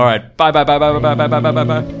out. All right. Bye.